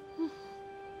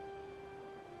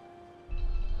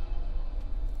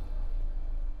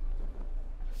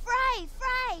 Frey!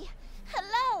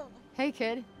 Hello! Hey,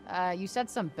 kid. You said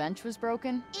some bench was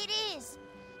broken? It is!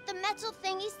 The metal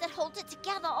thingies that hold it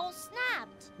together all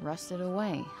snapped. Rusted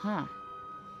away, huh?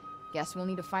 Guess we'll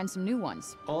need to find some new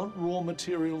ones. Aren't raw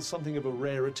materials something of a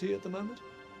rarity at the moment?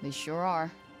 They sure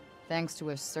are. Thanks to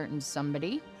a certain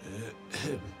somebody.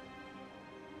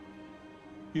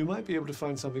 You might be able to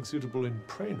find something suitable in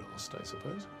Praenost, I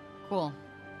suppose. Cool.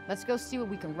 Let's go see what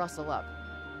we can rustle up.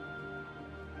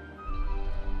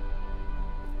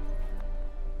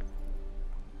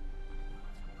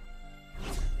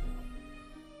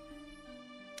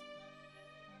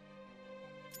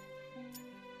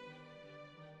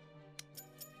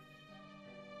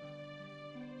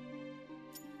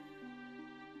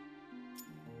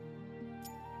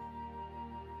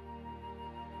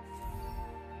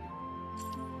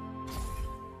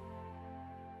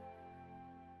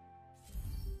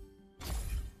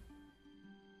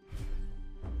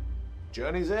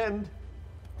 Journey's end.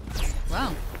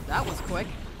 Wow, that was quick.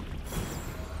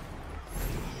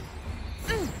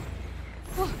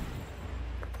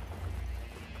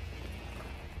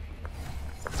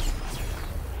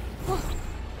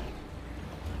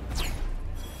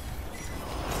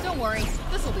 Don't worry,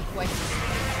 this will be quick.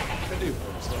 I do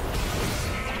hope so.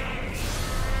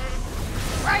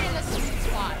 Right in the sweet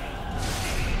spot.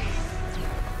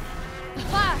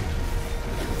 Ha!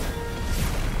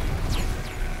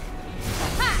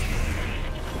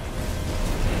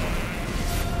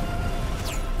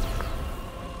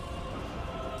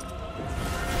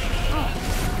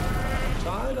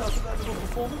 Tired after that little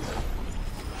performance?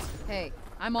 Hey,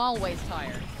 I'm always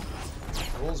tired.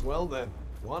 All's well then.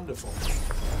 Wonderful.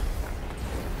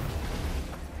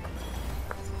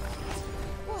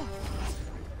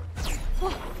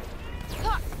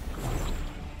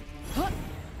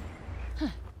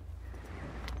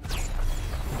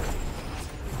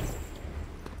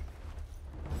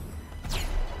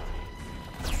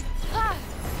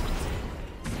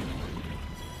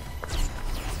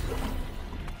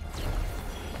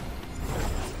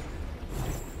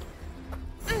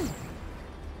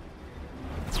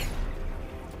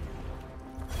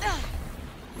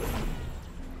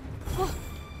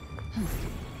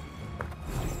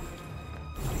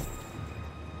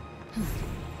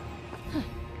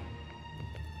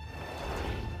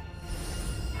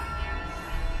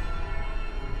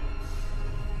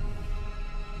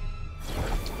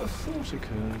 A thought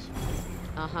occurs.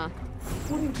 Uh-huh.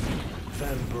 Wouldn't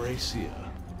Vambracia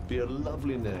be a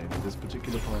lovely name for this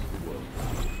particular part of the world?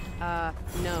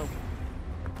 No.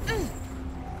 Did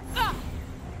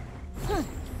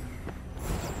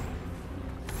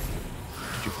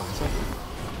you find something?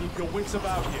 Keep your wits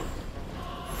about you.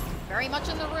 Very much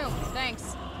in the room,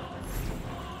 thanks.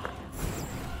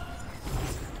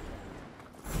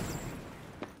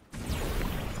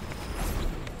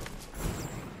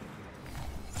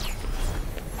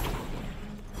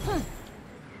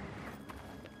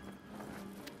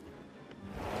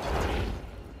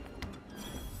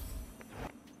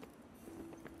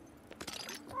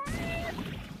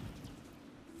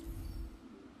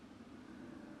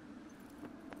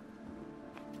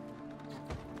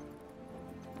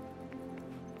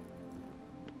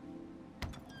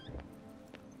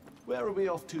 Where are we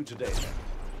off to today, then?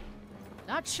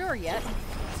 Not sure yet.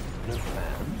 No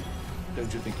plan?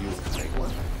 Don't you think you ought to make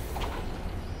one?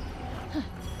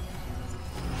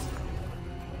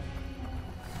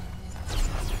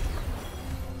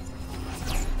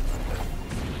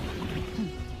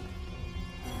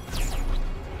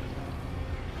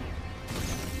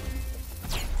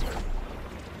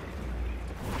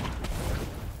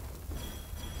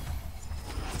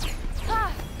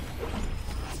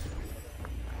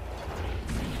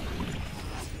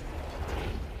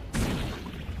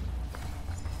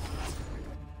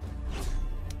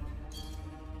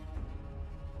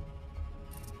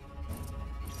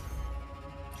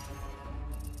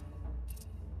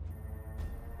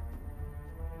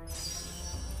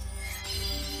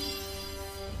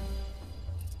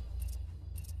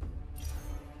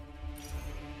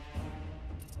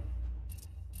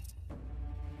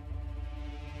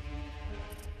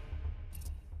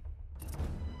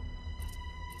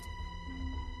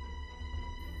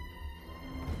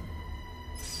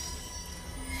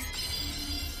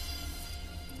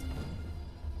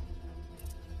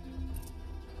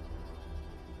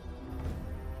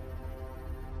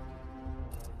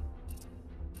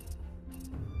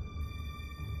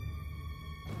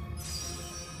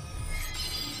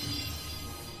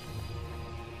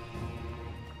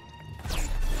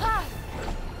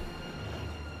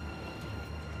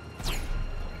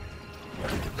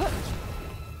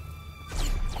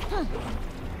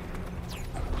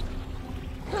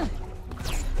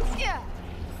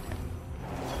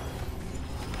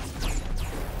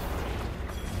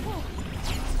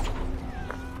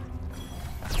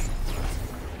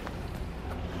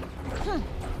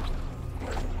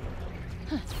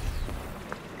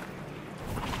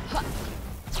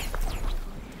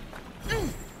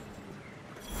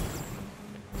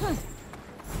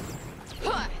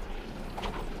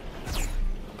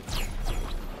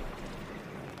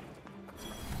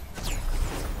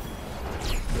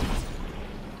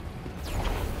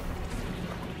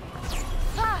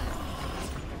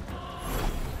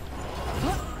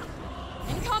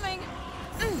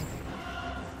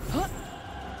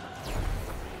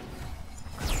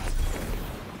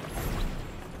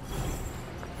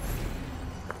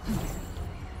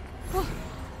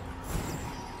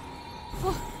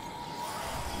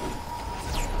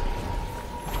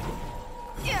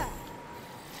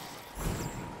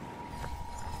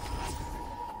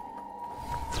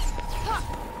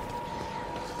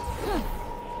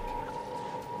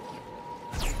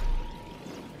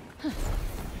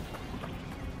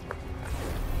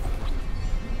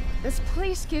 This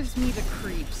place gives me the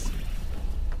creeps.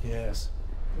 Yes.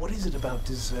 What is it about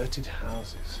deserted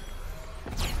houses?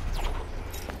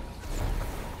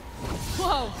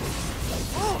 Whoa!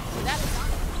 Oh, that is not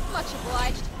much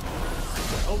obliged.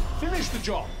 Oh, finish the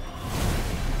job!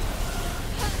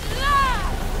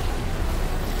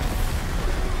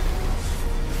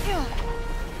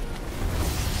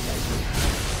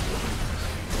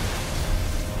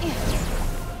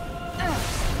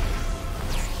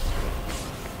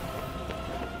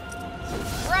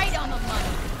 Right on the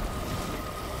money.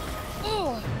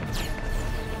 Ooh.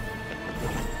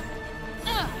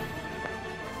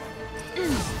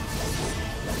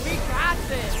 We got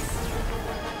this.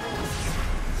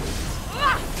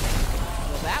 Well,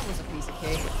 that was a piece of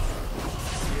cake.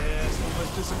 Yes,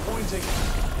 almost disappointing.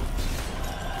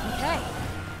 Okay.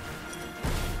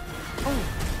 Oh.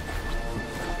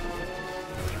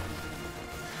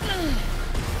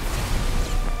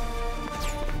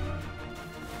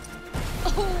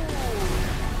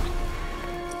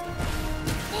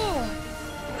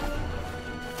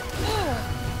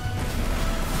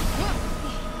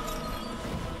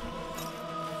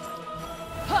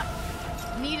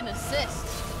 Need an assist.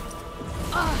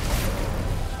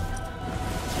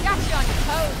 Got you on your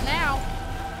toes now.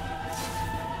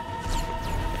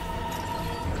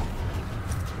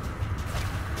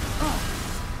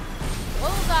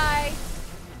 Bullseye.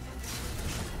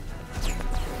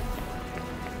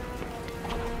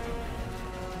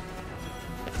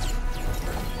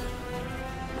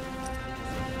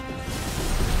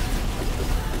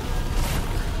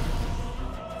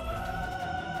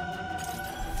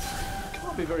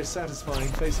 Can't be very satisfying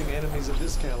facing enemies of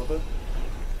this caliber.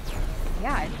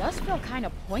 Yeah, it does feel kind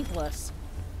of pointless.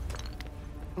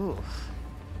 Ooh,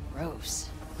 gross.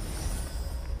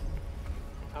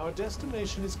 Our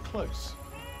destination is close.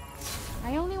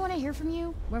 I only want to hear from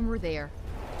you when we're there.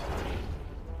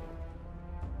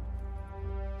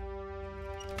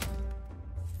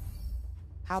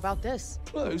 How about this?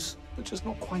 Close, but just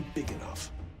not quite big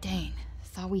enough. Dang,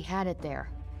 thought we had it there.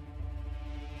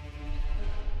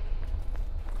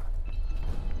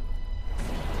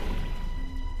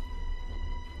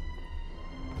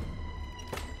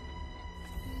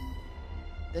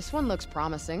 This one looks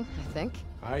promising, I think.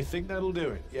 I think that'll do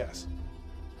it, yes.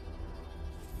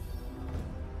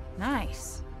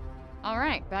 Nice. All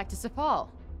right, back to Cipal.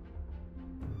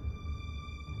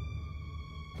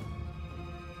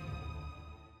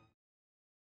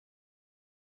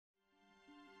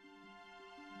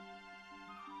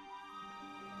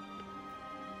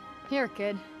 Here,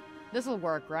 kid. This'll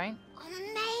work, right?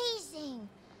 Amazing!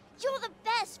 You're the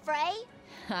best, Frey!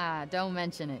 Ha, don't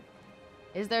mention it.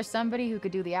 Is there somebody who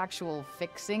could do the actual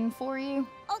fixing for you?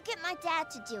 I'll get my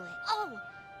dad to do it. Oh,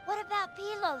 what about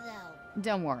Pilo, though?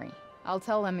 Don't worry. I'll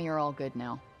tell him you're all good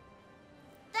now.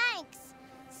 Thanks!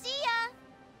 See ya!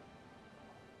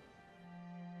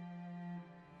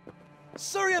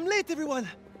 Sorry I'm late, everyone!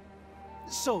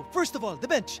 So, first of all, the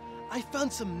bench. I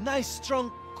found some nice, strong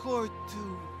core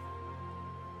to...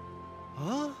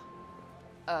 Huh?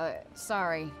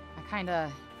 Sorry. I kinda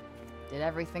did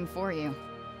everything for you.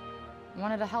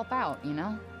 Wanted to help out, you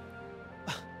know?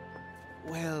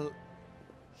 Well,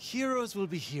 heroes will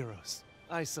be heroes,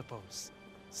 I suppose.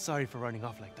 Sorry for running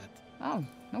off like that. Oh,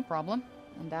 no problem.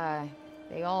 And,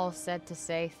 they all said to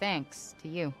say thanks to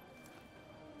you.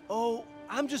 Oh,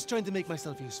 I'm just trying to make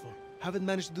myself useful. Haven't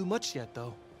managed to do much yet,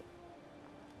 though.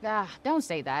 Don't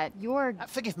say that. You're...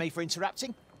 forgive me for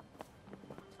interrupting.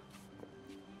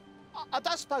 I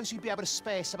don't suppose you'd be able to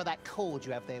spare some of that cord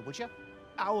you have there, would you?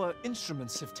 Our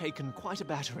instruments have taken quite a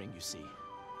battering, you see.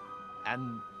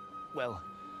 And, well,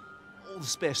 all the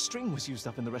spare string was used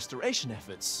up in the restoration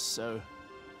efforts, so...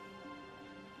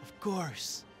 Of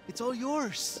course. It's all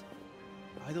yours.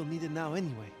 I don't need it now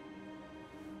anyway.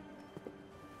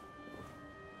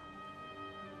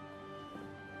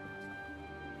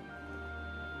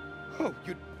 Oh,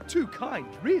 you're too kind,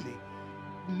 really.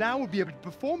 Now we'll be able to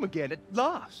perform again at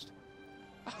last.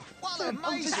 What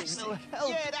amazing!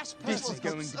 Yeah, that's perfect. This is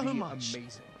going to be amazing.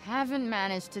 Haven't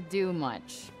managed to do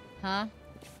much, huh?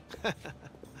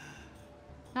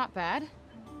 Not bad.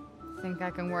 Think I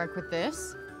can work with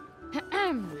this?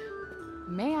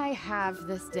 May I have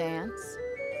this dance?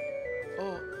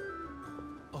 Oh,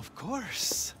 of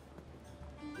course.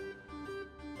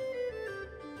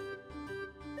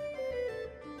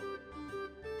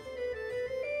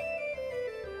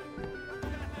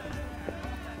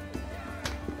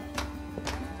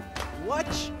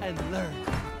 Watch and learn.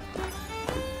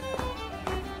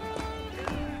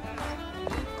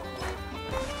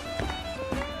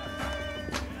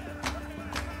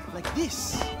 Like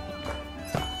this.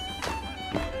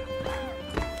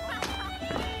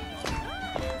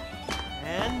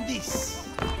 this!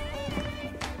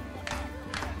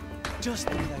 Just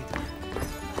the way I do.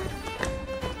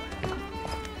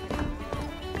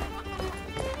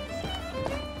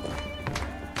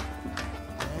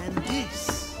 And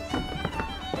this.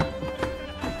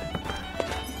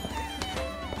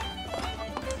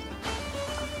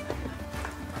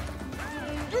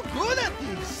 You're good at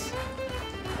this!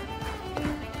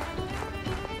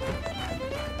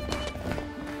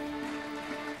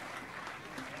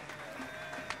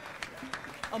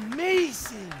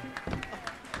 Amazing!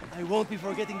 I won't be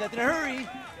forgetting that in a hurry.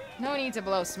 No need to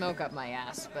blow smoke up my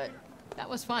ass, but that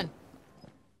was fun.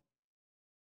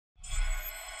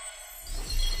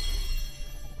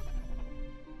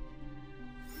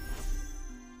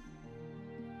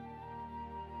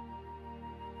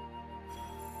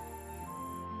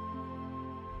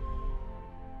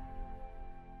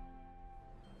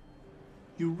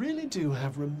 You really do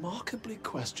have remarkably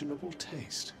questionable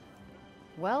taste.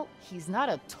 Well, he's not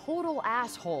a total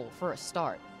asshole for a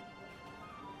start.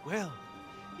 Well,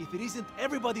 if it isn't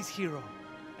everybody's hero,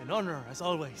 an honor as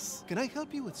always. Can I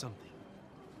help you with something?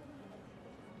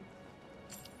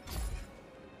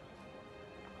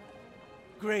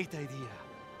 Great idea.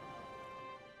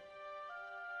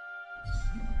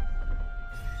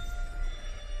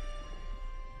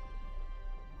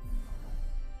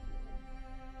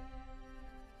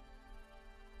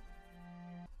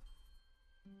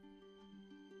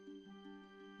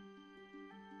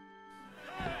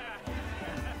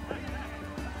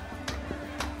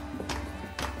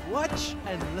 Watch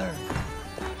and learn.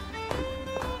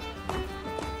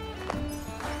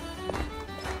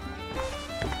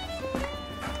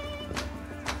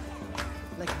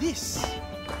 Like this.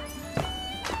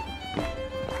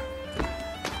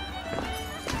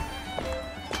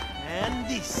 And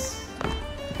this.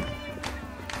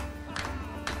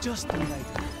 Just the way I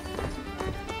do.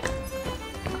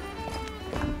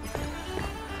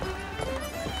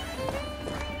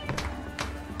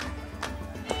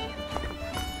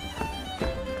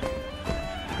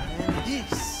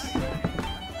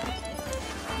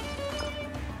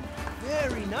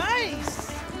 Very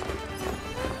nice!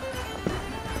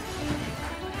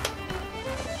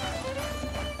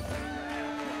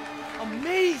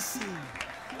 Amazing!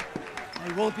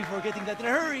 I won't be forgetting that in a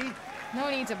hurry. No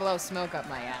need to blow smoke up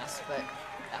my ass, but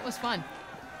that was fun.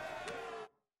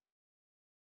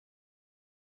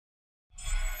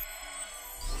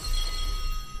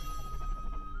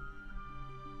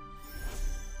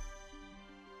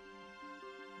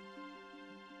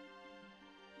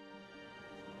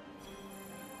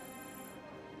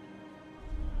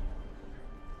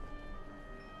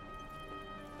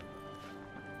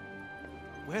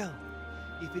 Well,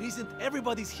 if it isn't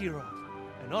everybody's hero,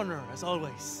 an honor as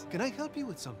always. Can I help you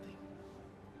with something?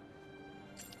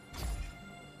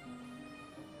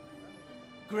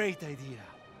 Great idea.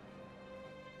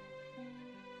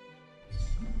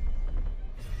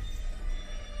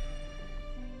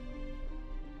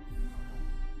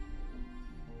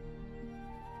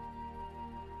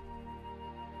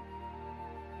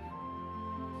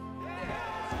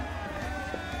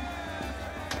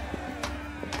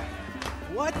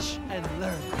 Watch and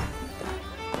learn.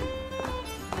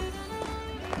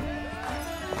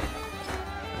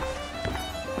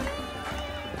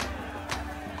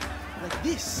 Like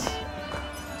this.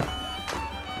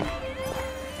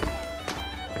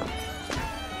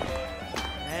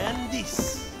 And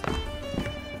this.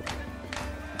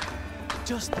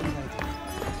 Just the way I do.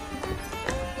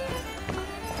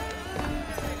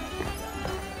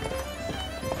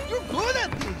 You're good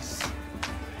at this!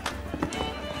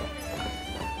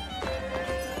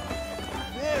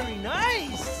 Very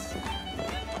nice!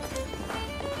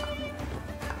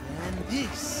 And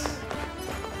this.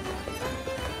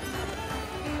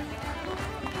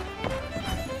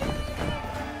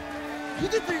 You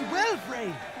did very well,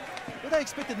 Frey! But I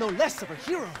expected no less of a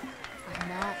hero. I'm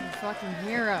not a fucking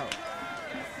hero.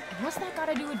 What's that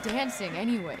gotta do with dancing,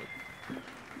 anyway?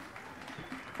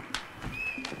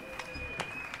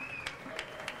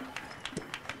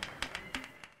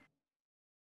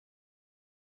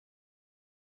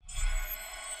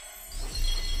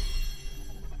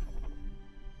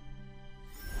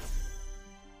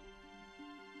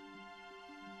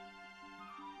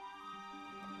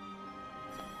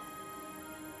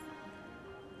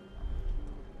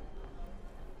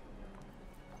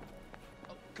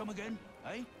 Come again,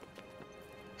 eh?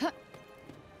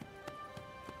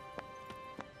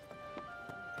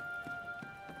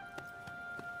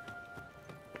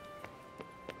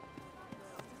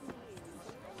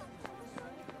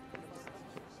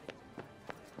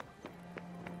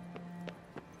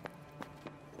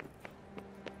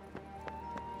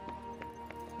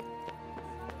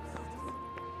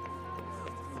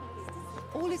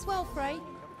 All is well, Frey.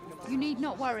 You need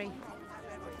not worry.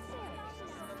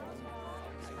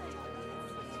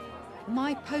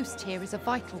 My post here is a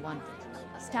vital one,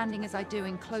 standing as I do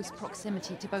in close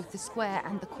proximity to both the square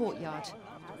and the courtyard.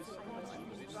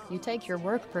 You take your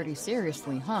work pretty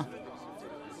seriously, huh?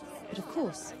 But of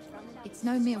course, it's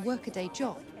no mere workaday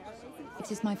job.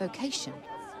 It is my vocation,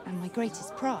 and my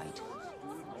greatest pride.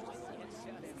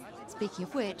 Speaking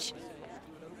of which,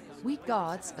 we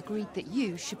guards agreed that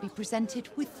you should be presented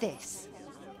with this.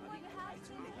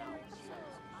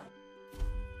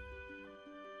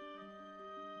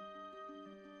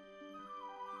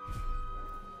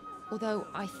 Although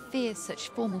I fear such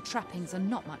formal trappings are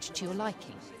not much to your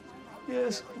liking.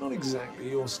 Yes, not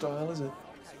exactly your style, is it?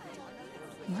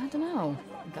 I don't know.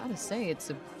 Gotta say,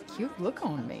 it's a cute look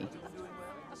on me.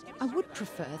 I would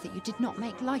prefer that you did not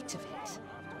make light of it.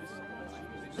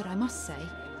 But I must say,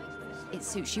 it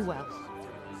suits you well.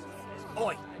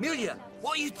 Oi, Milia,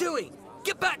 what are you doing?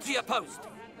 Get back to your post!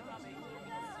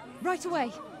 Right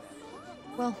away.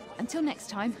 Well, until next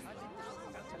time.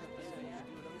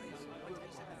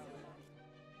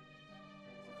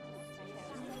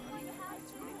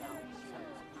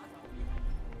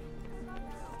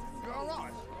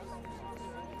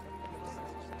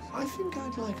 I think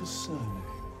I'd like a surname.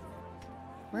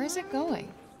 Where is it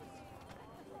going?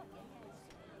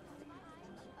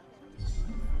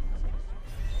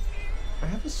 I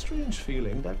have a strange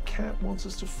feeling that cat wants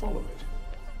us to follow it.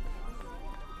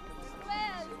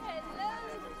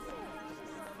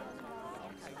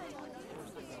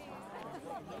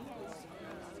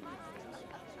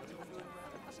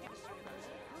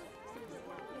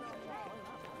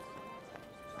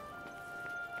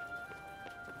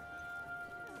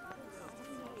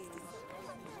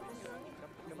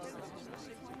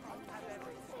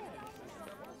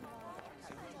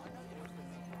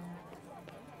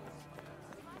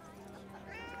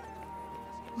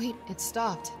 Wait, it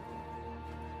stopped.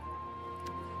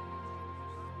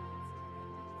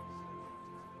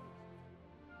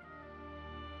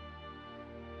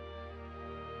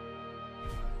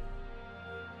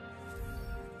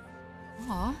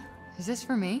 Aw, is this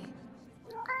for me?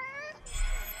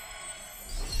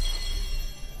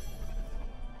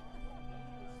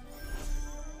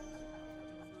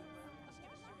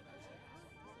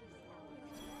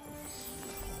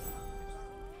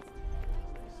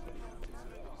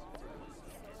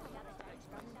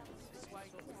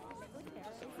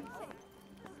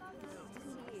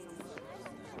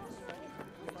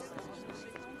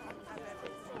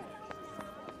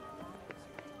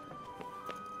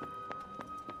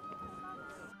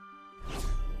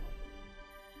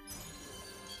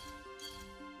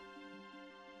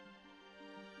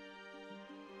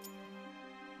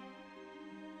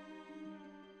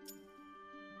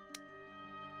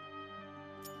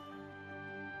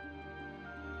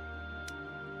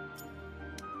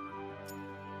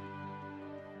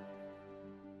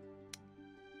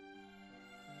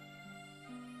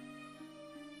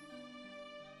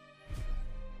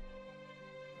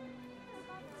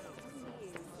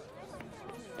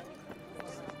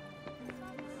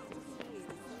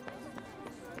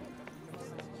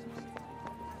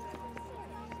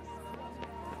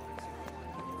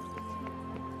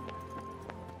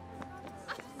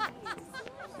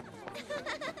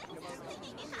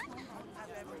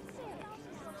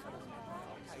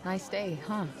 Nice day,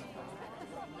 huh?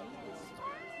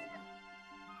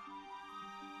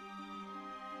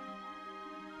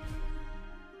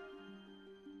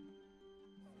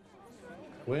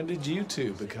 When did you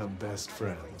two become best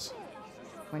friends?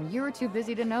 When you were too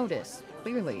busy to notice,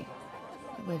 clearly.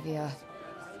 Olivia,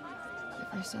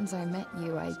 ever since I met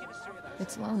you,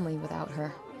 it's lonely without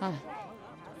her, huh?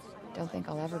 Don't think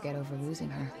I'll ever get over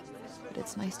losing her, but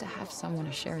it's nice to have someone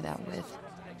to share that with.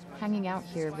 Hanging out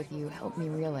here with you helped me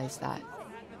realize that.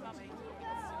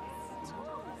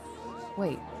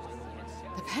 Wait,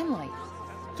 the penlight.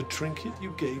 The trinket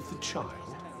you gave the child?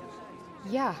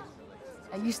 Yeah,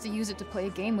 I used to use it to play a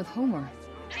game with Homer.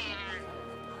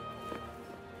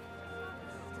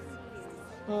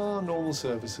 Oh, normal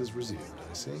services resumed,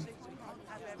 I see.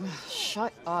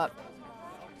 Shut up.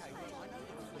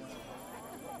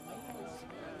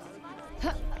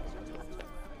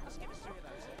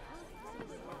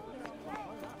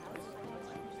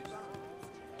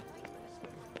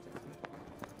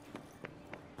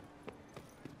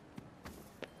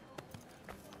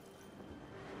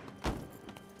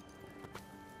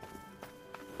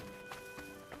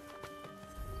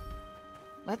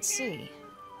 Let's see.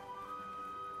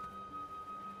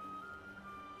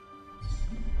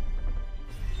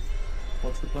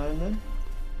 What's the plan then?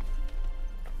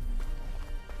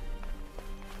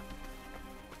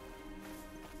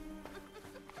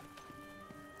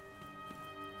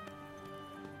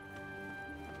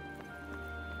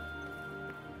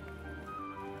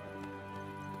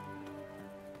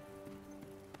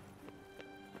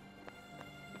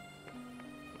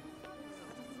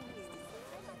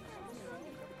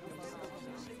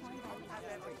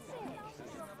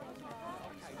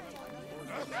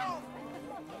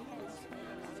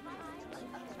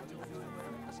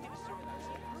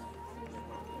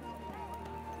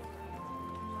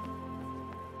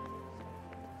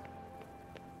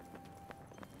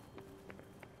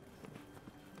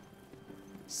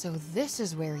 So this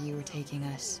is where you were taking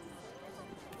us.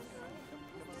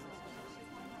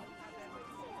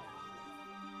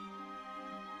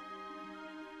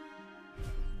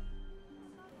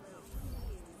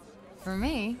 For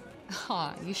me?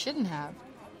 Aw, you shouldn't have.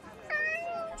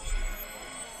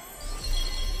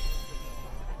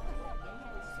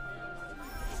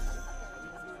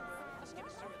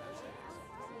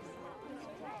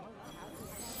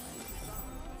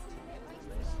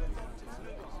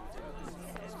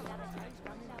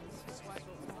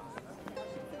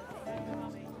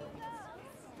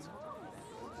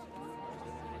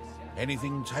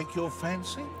 Anything take your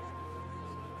fancy?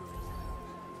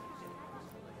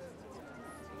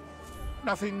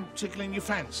 Nothing tickling your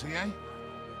fancy, eh?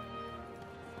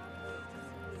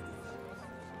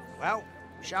 Well,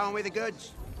 show 'em with the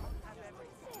goods.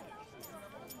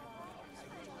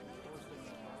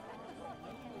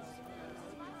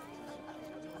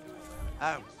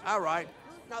 Oh, all right.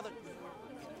 Another...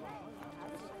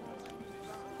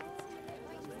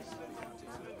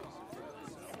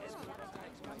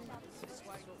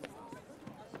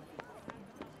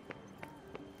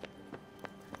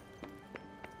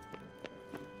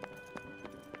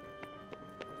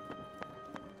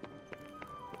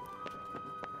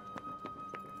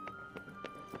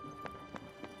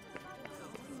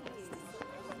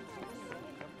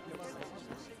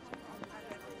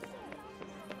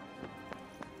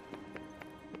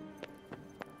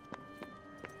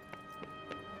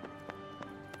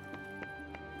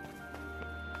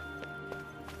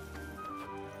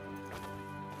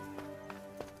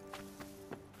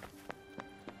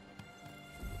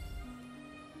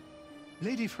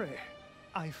 Lady Frey,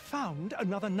 I found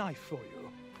another knife for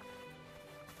you.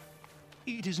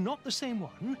 It is not the same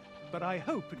one, but I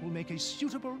hope it will make a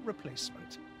suitable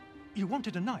replacement. You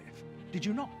wanted a knife, did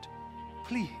you not?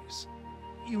 Please,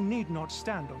 you need not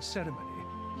stand on ceremony.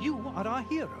 You are our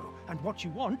hero, and what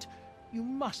you want, you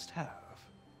must have.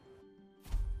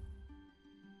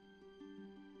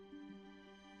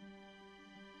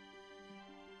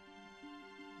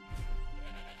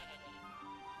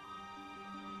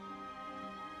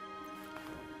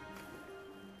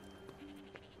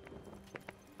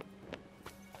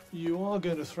 You are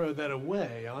going to throw that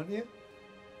away, aren't you?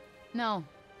 No,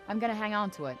 I'm gonna hang on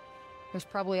to it. There's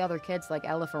probably other kids like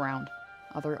Elif around.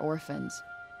 Other orphans.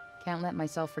 Can't let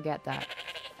myself forget that.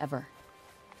 Ever.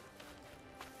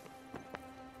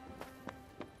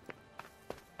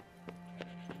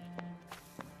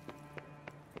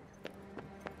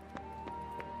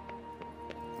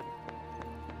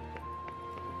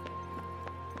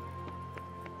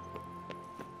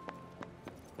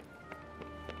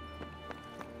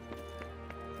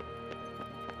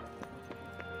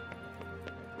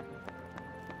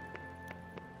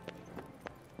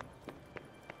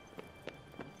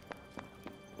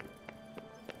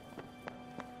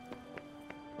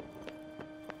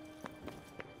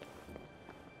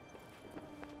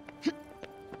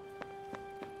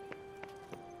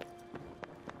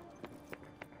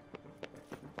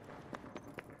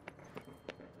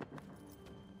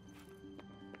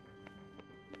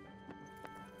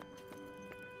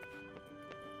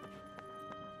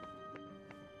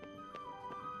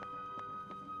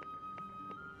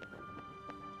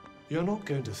 You're not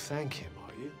going to thank him,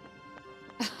 are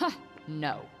you?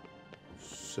 No.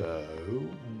 So,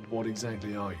 what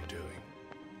exactly are you doing?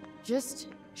 Just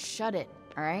shut it,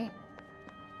 alright?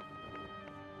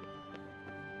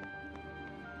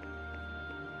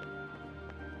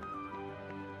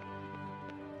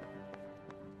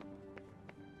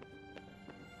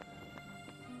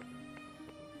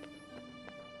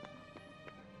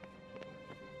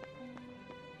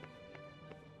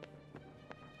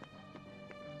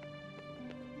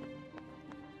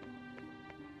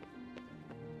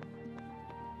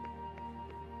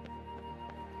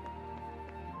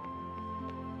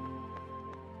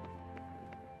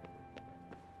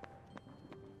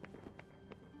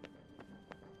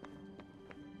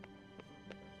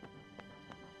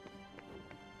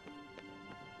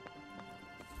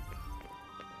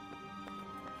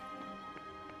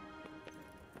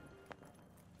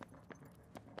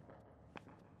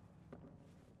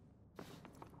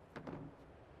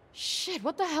 Shit,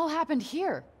 what the hell happened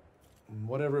here?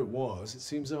 Whatever it was, it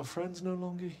seems our friend's no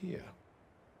longer here.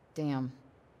 Damn.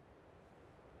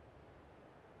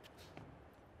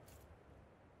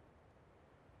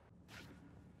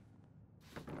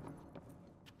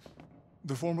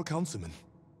 The former councilman.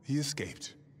 He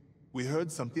escaped. We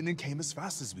heard something and came as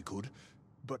fast as we could,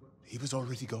 but he was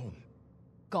already gone.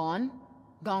 Gone?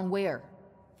 Gone where?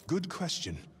 Good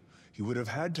question. He would have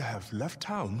had to have left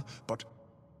town, but...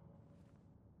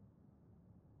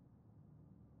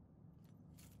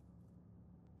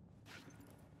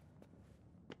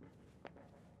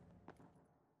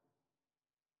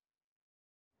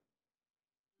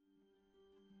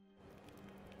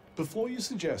 before you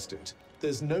suggest it,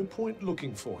 there's no point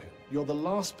looking for him. You're the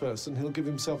last person he'll give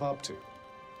himself up to.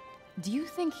 Do you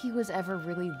think he was ever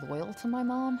really loyal to my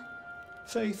mom?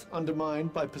 Faith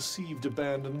undermined by perceived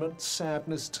abandonment,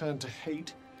 sadness turned to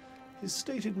hate. His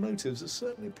stated motives are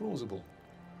certainly plausible.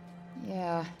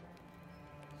 Yeah.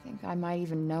 I think I might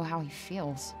even know how he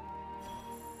feels.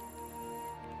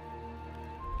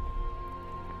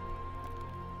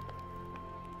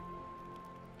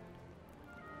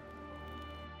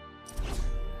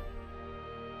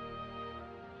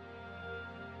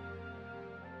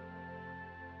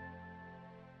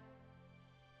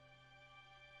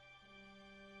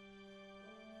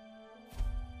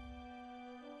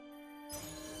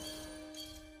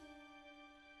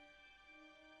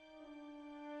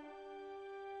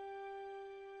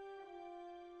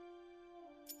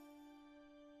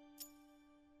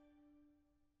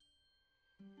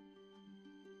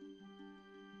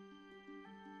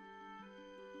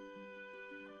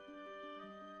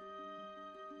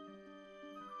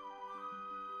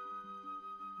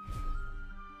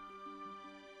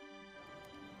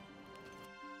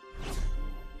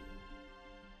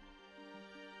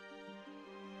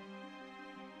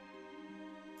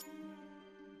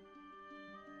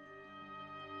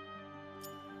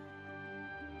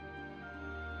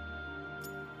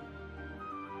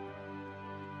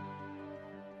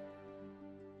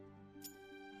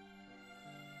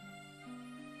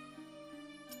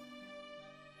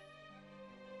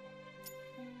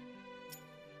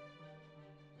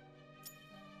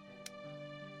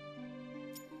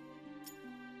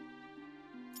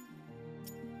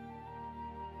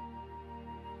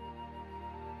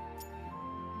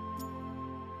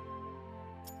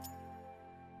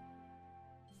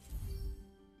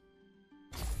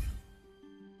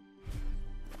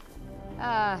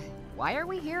 Why are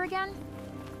we here again?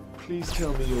 Please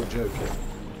tell me you're joking.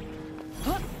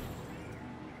 Huh?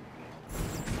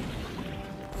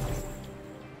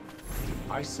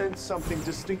 I sense something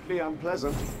distinctly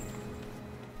unpleasant.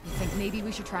 You think maybe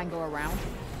we should try and go around?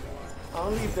 I'll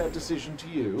leave that decision to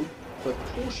you, but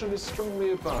caution is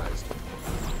strongly advised.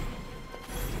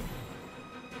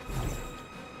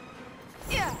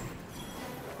 Yeah.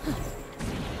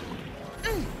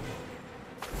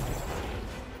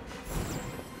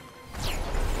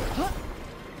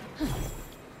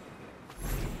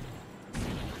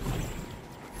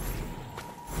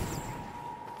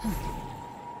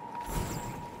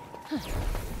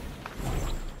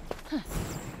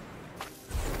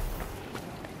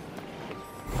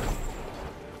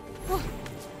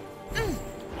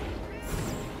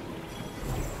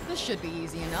 This should be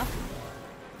easy enough.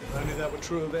 If only that were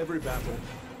true of every battle.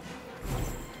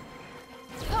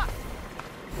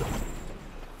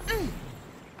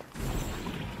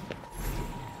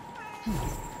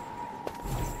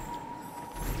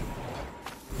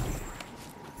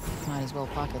 Might as well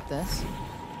pocket this.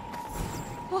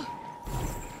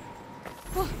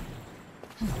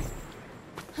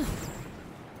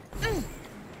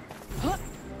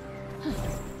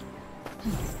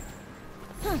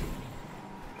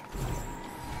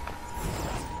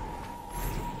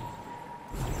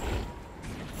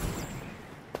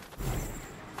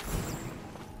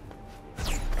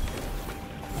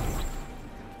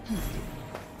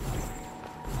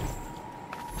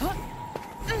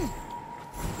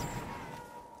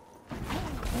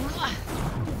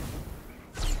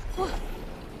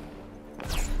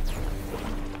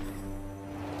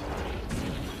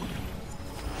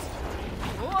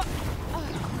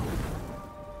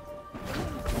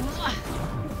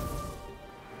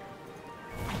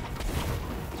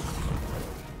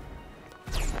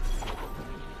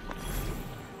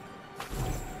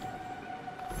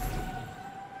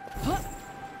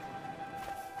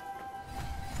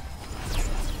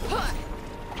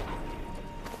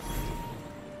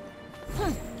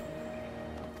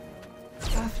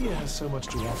 Athia has so much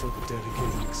to offer the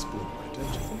dedicated explorer,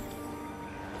 don't you think?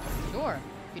 Sure,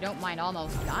 if you don't mind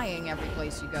almost dying every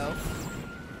place you go.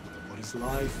 What is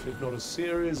life, if not a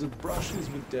series of brushes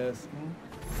with death?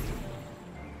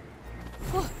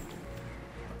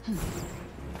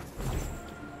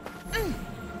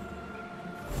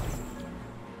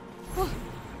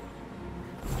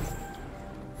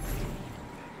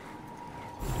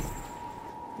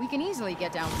 We can easily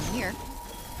get down from here.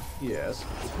 Yes.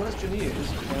 The question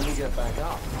is, can we get back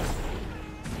up?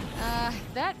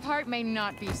 That part may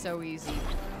not be so easy.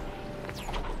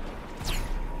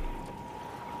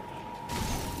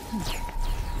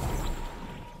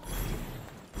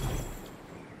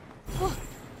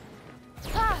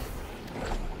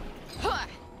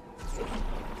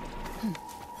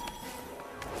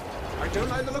 I don't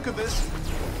like the look of this.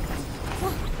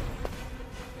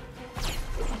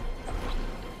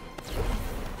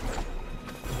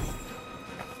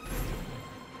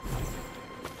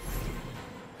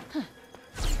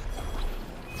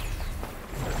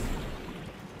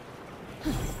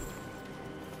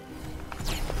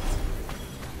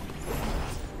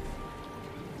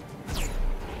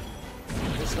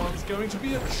 going to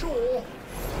be a chore.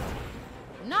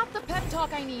 Not the pep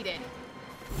talk I needed.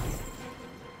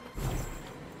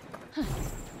 Huh.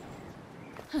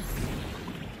 Huh.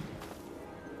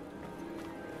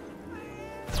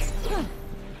 Huh.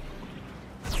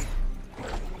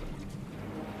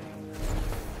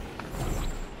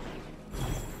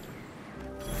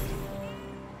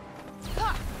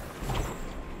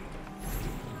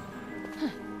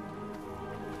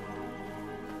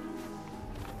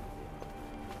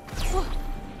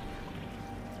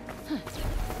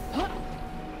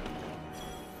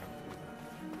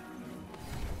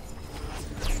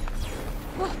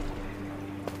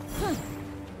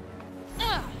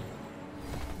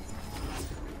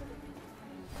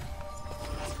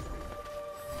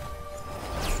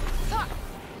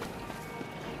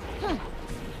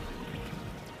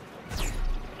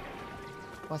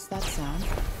 What's that sound?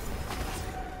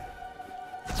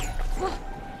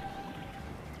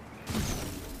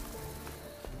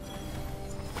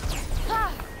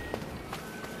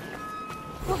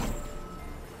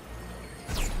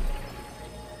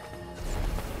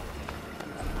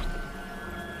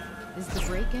 Is the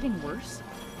break getting worse?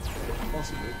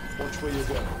 Possibly. Watch where you're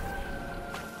going.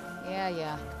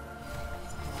 Yeah.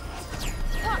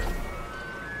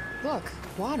 Look,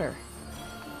 water.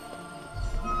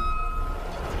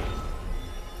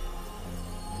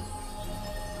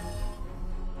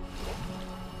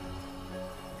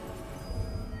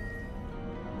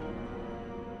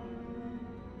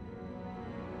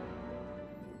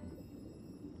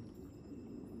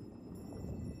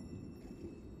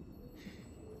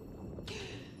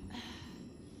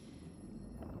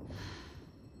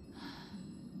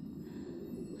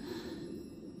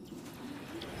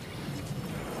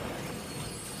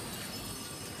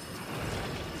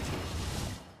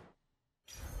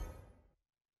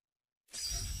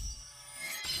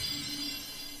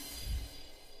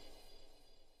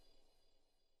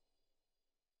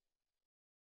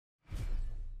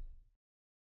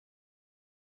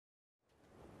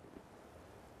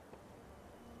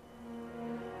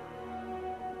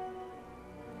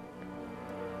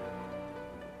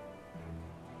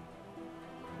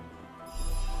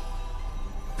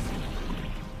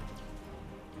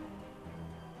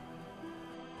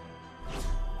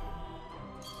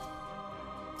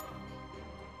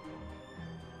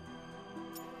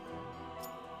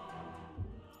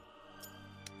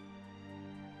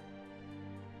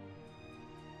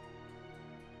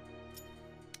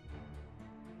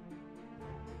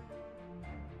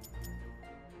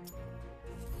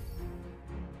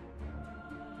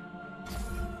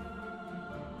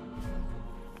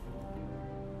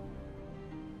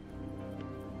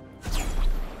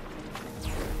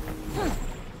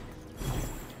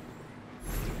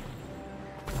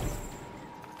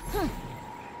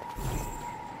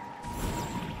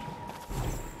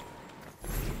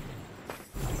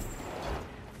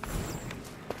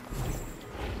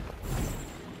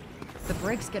 The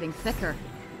break's getting thicker.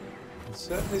 It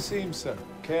certainly seems so.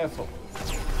 Careful.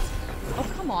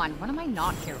 Oh, come on. When am I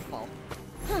not careful?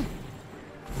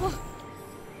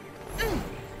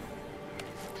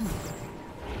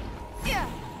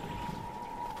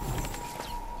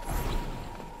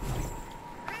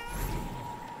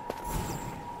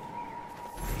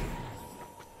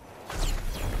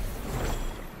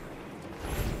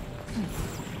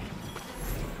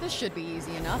 This should be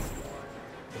easy enough.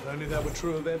 If only that were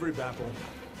true of every battle.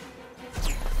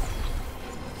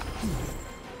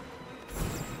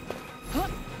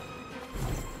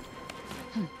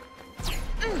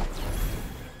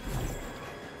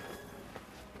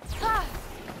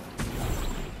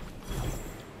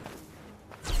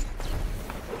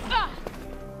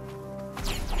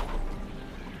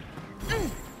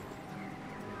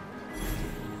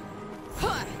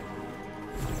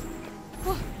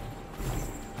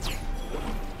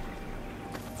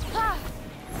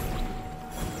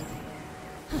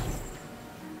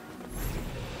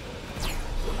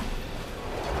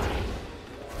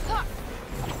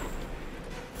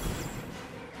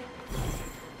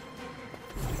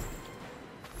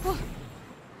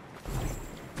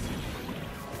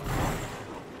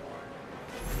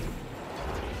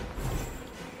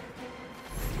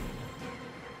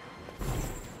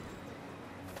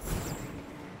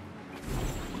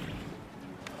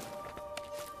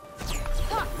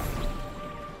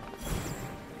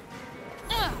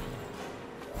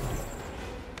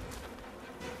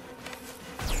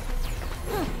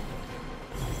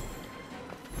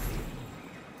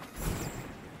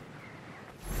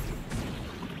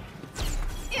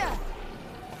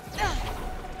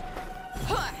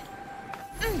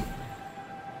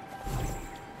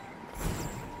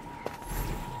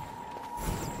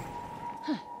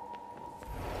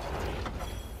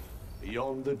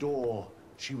 found the door,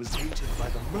 she was greeted by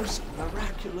the most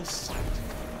miraculous sight.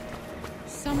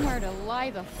 Somewhere to lie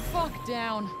the fuck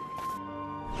down.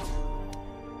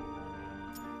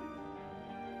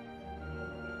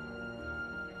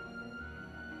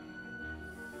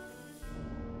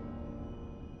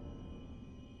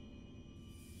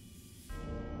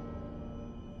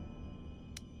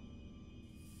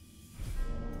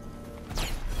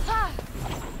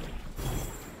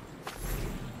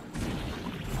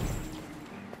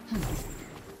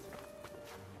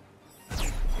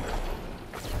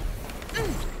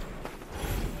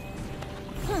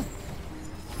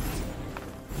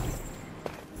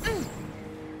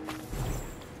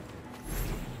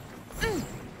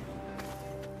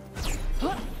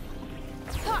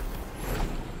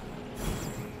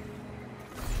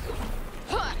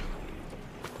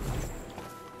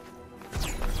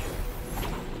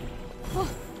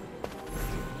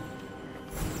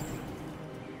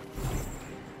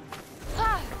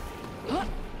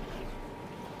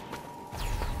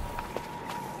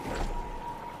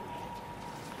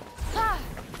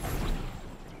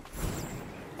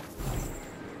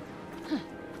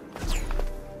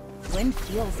 Wind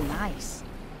feels nice.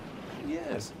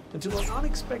 Yes, until an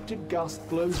unexpected gust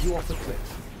blows you off a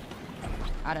cliff.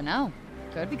 I don't know.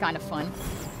 Could be kind of fun.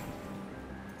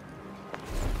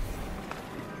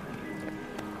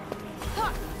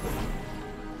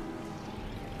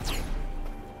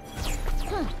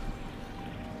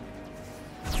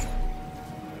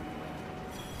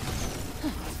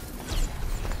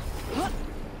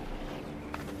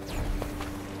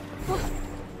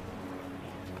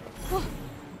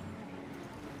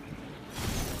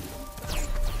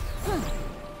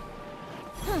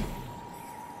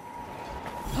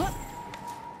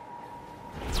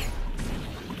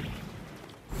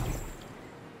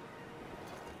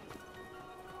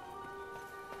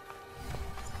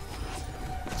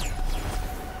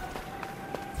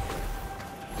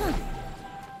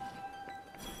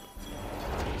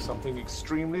 Something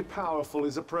extremely powerful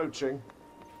is approaching.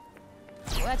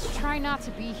 Let's try not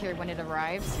to be here when it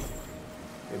arrives.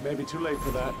 It may be too late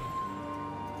for that.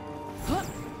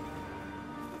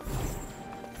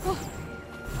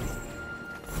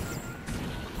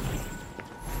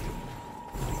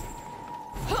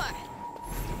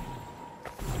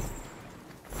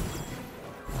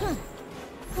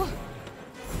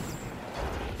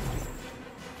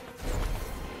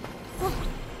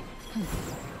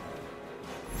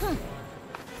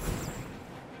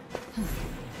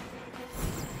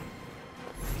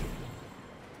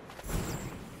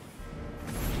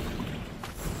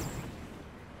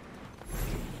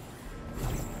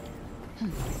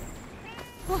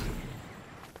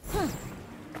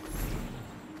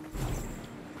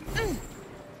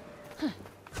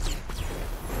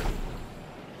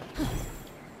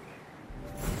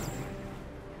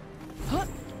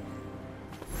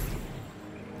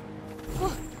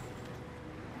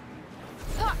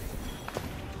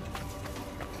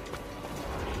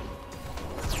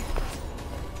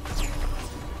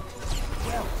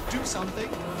 Do something.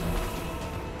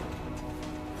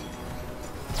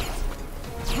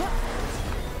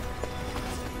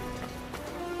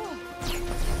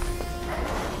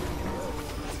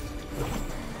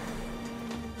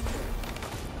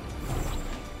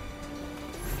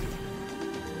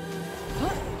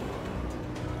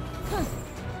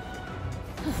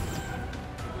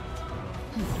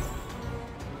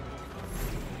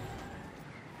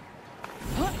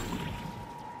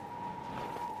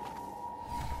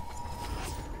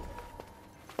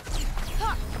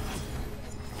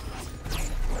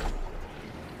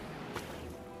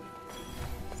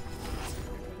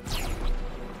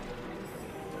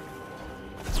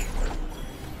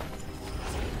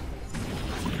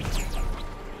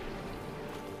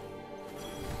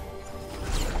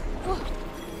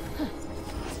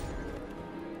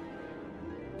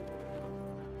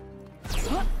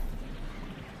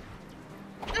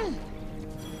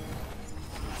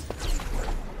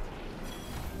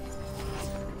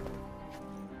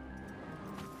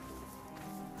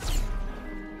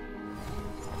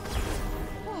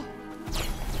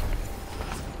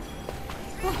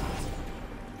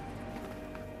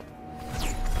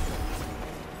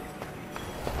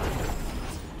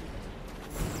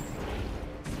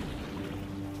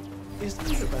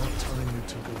 Isn't it about time you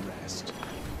took a rest?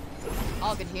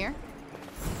 All good here?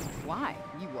 Why?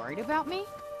 You worried about me?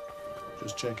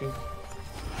 Just checking.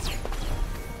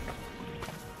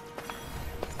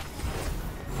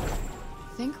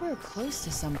 Think we're close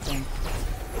to something.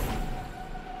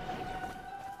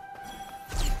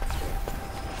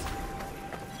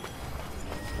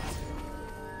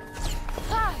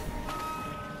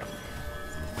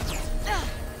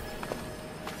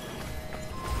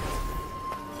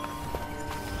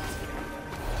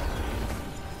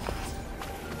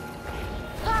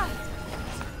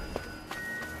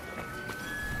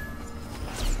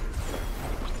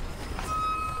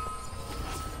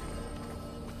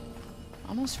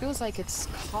 almost feels like it's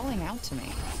calling out to me.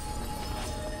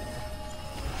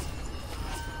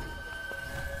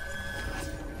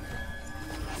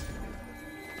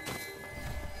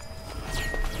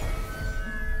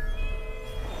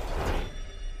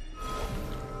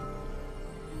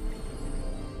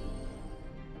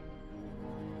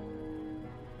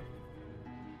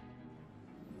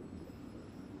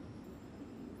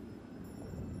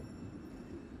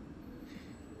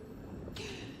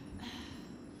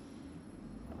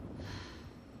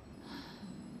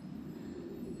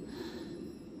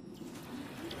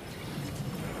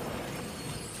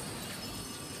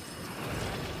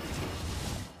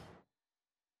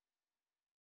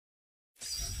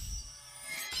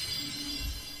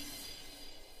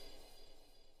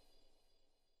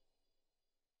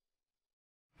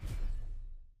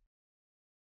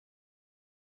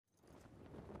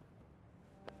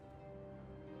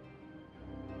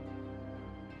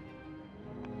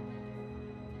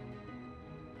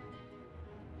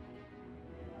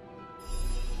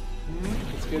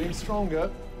 It's getting stronger.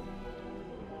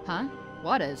 Huh?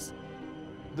 What is?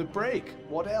 The break.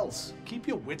 What else? Keep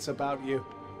your wits about you.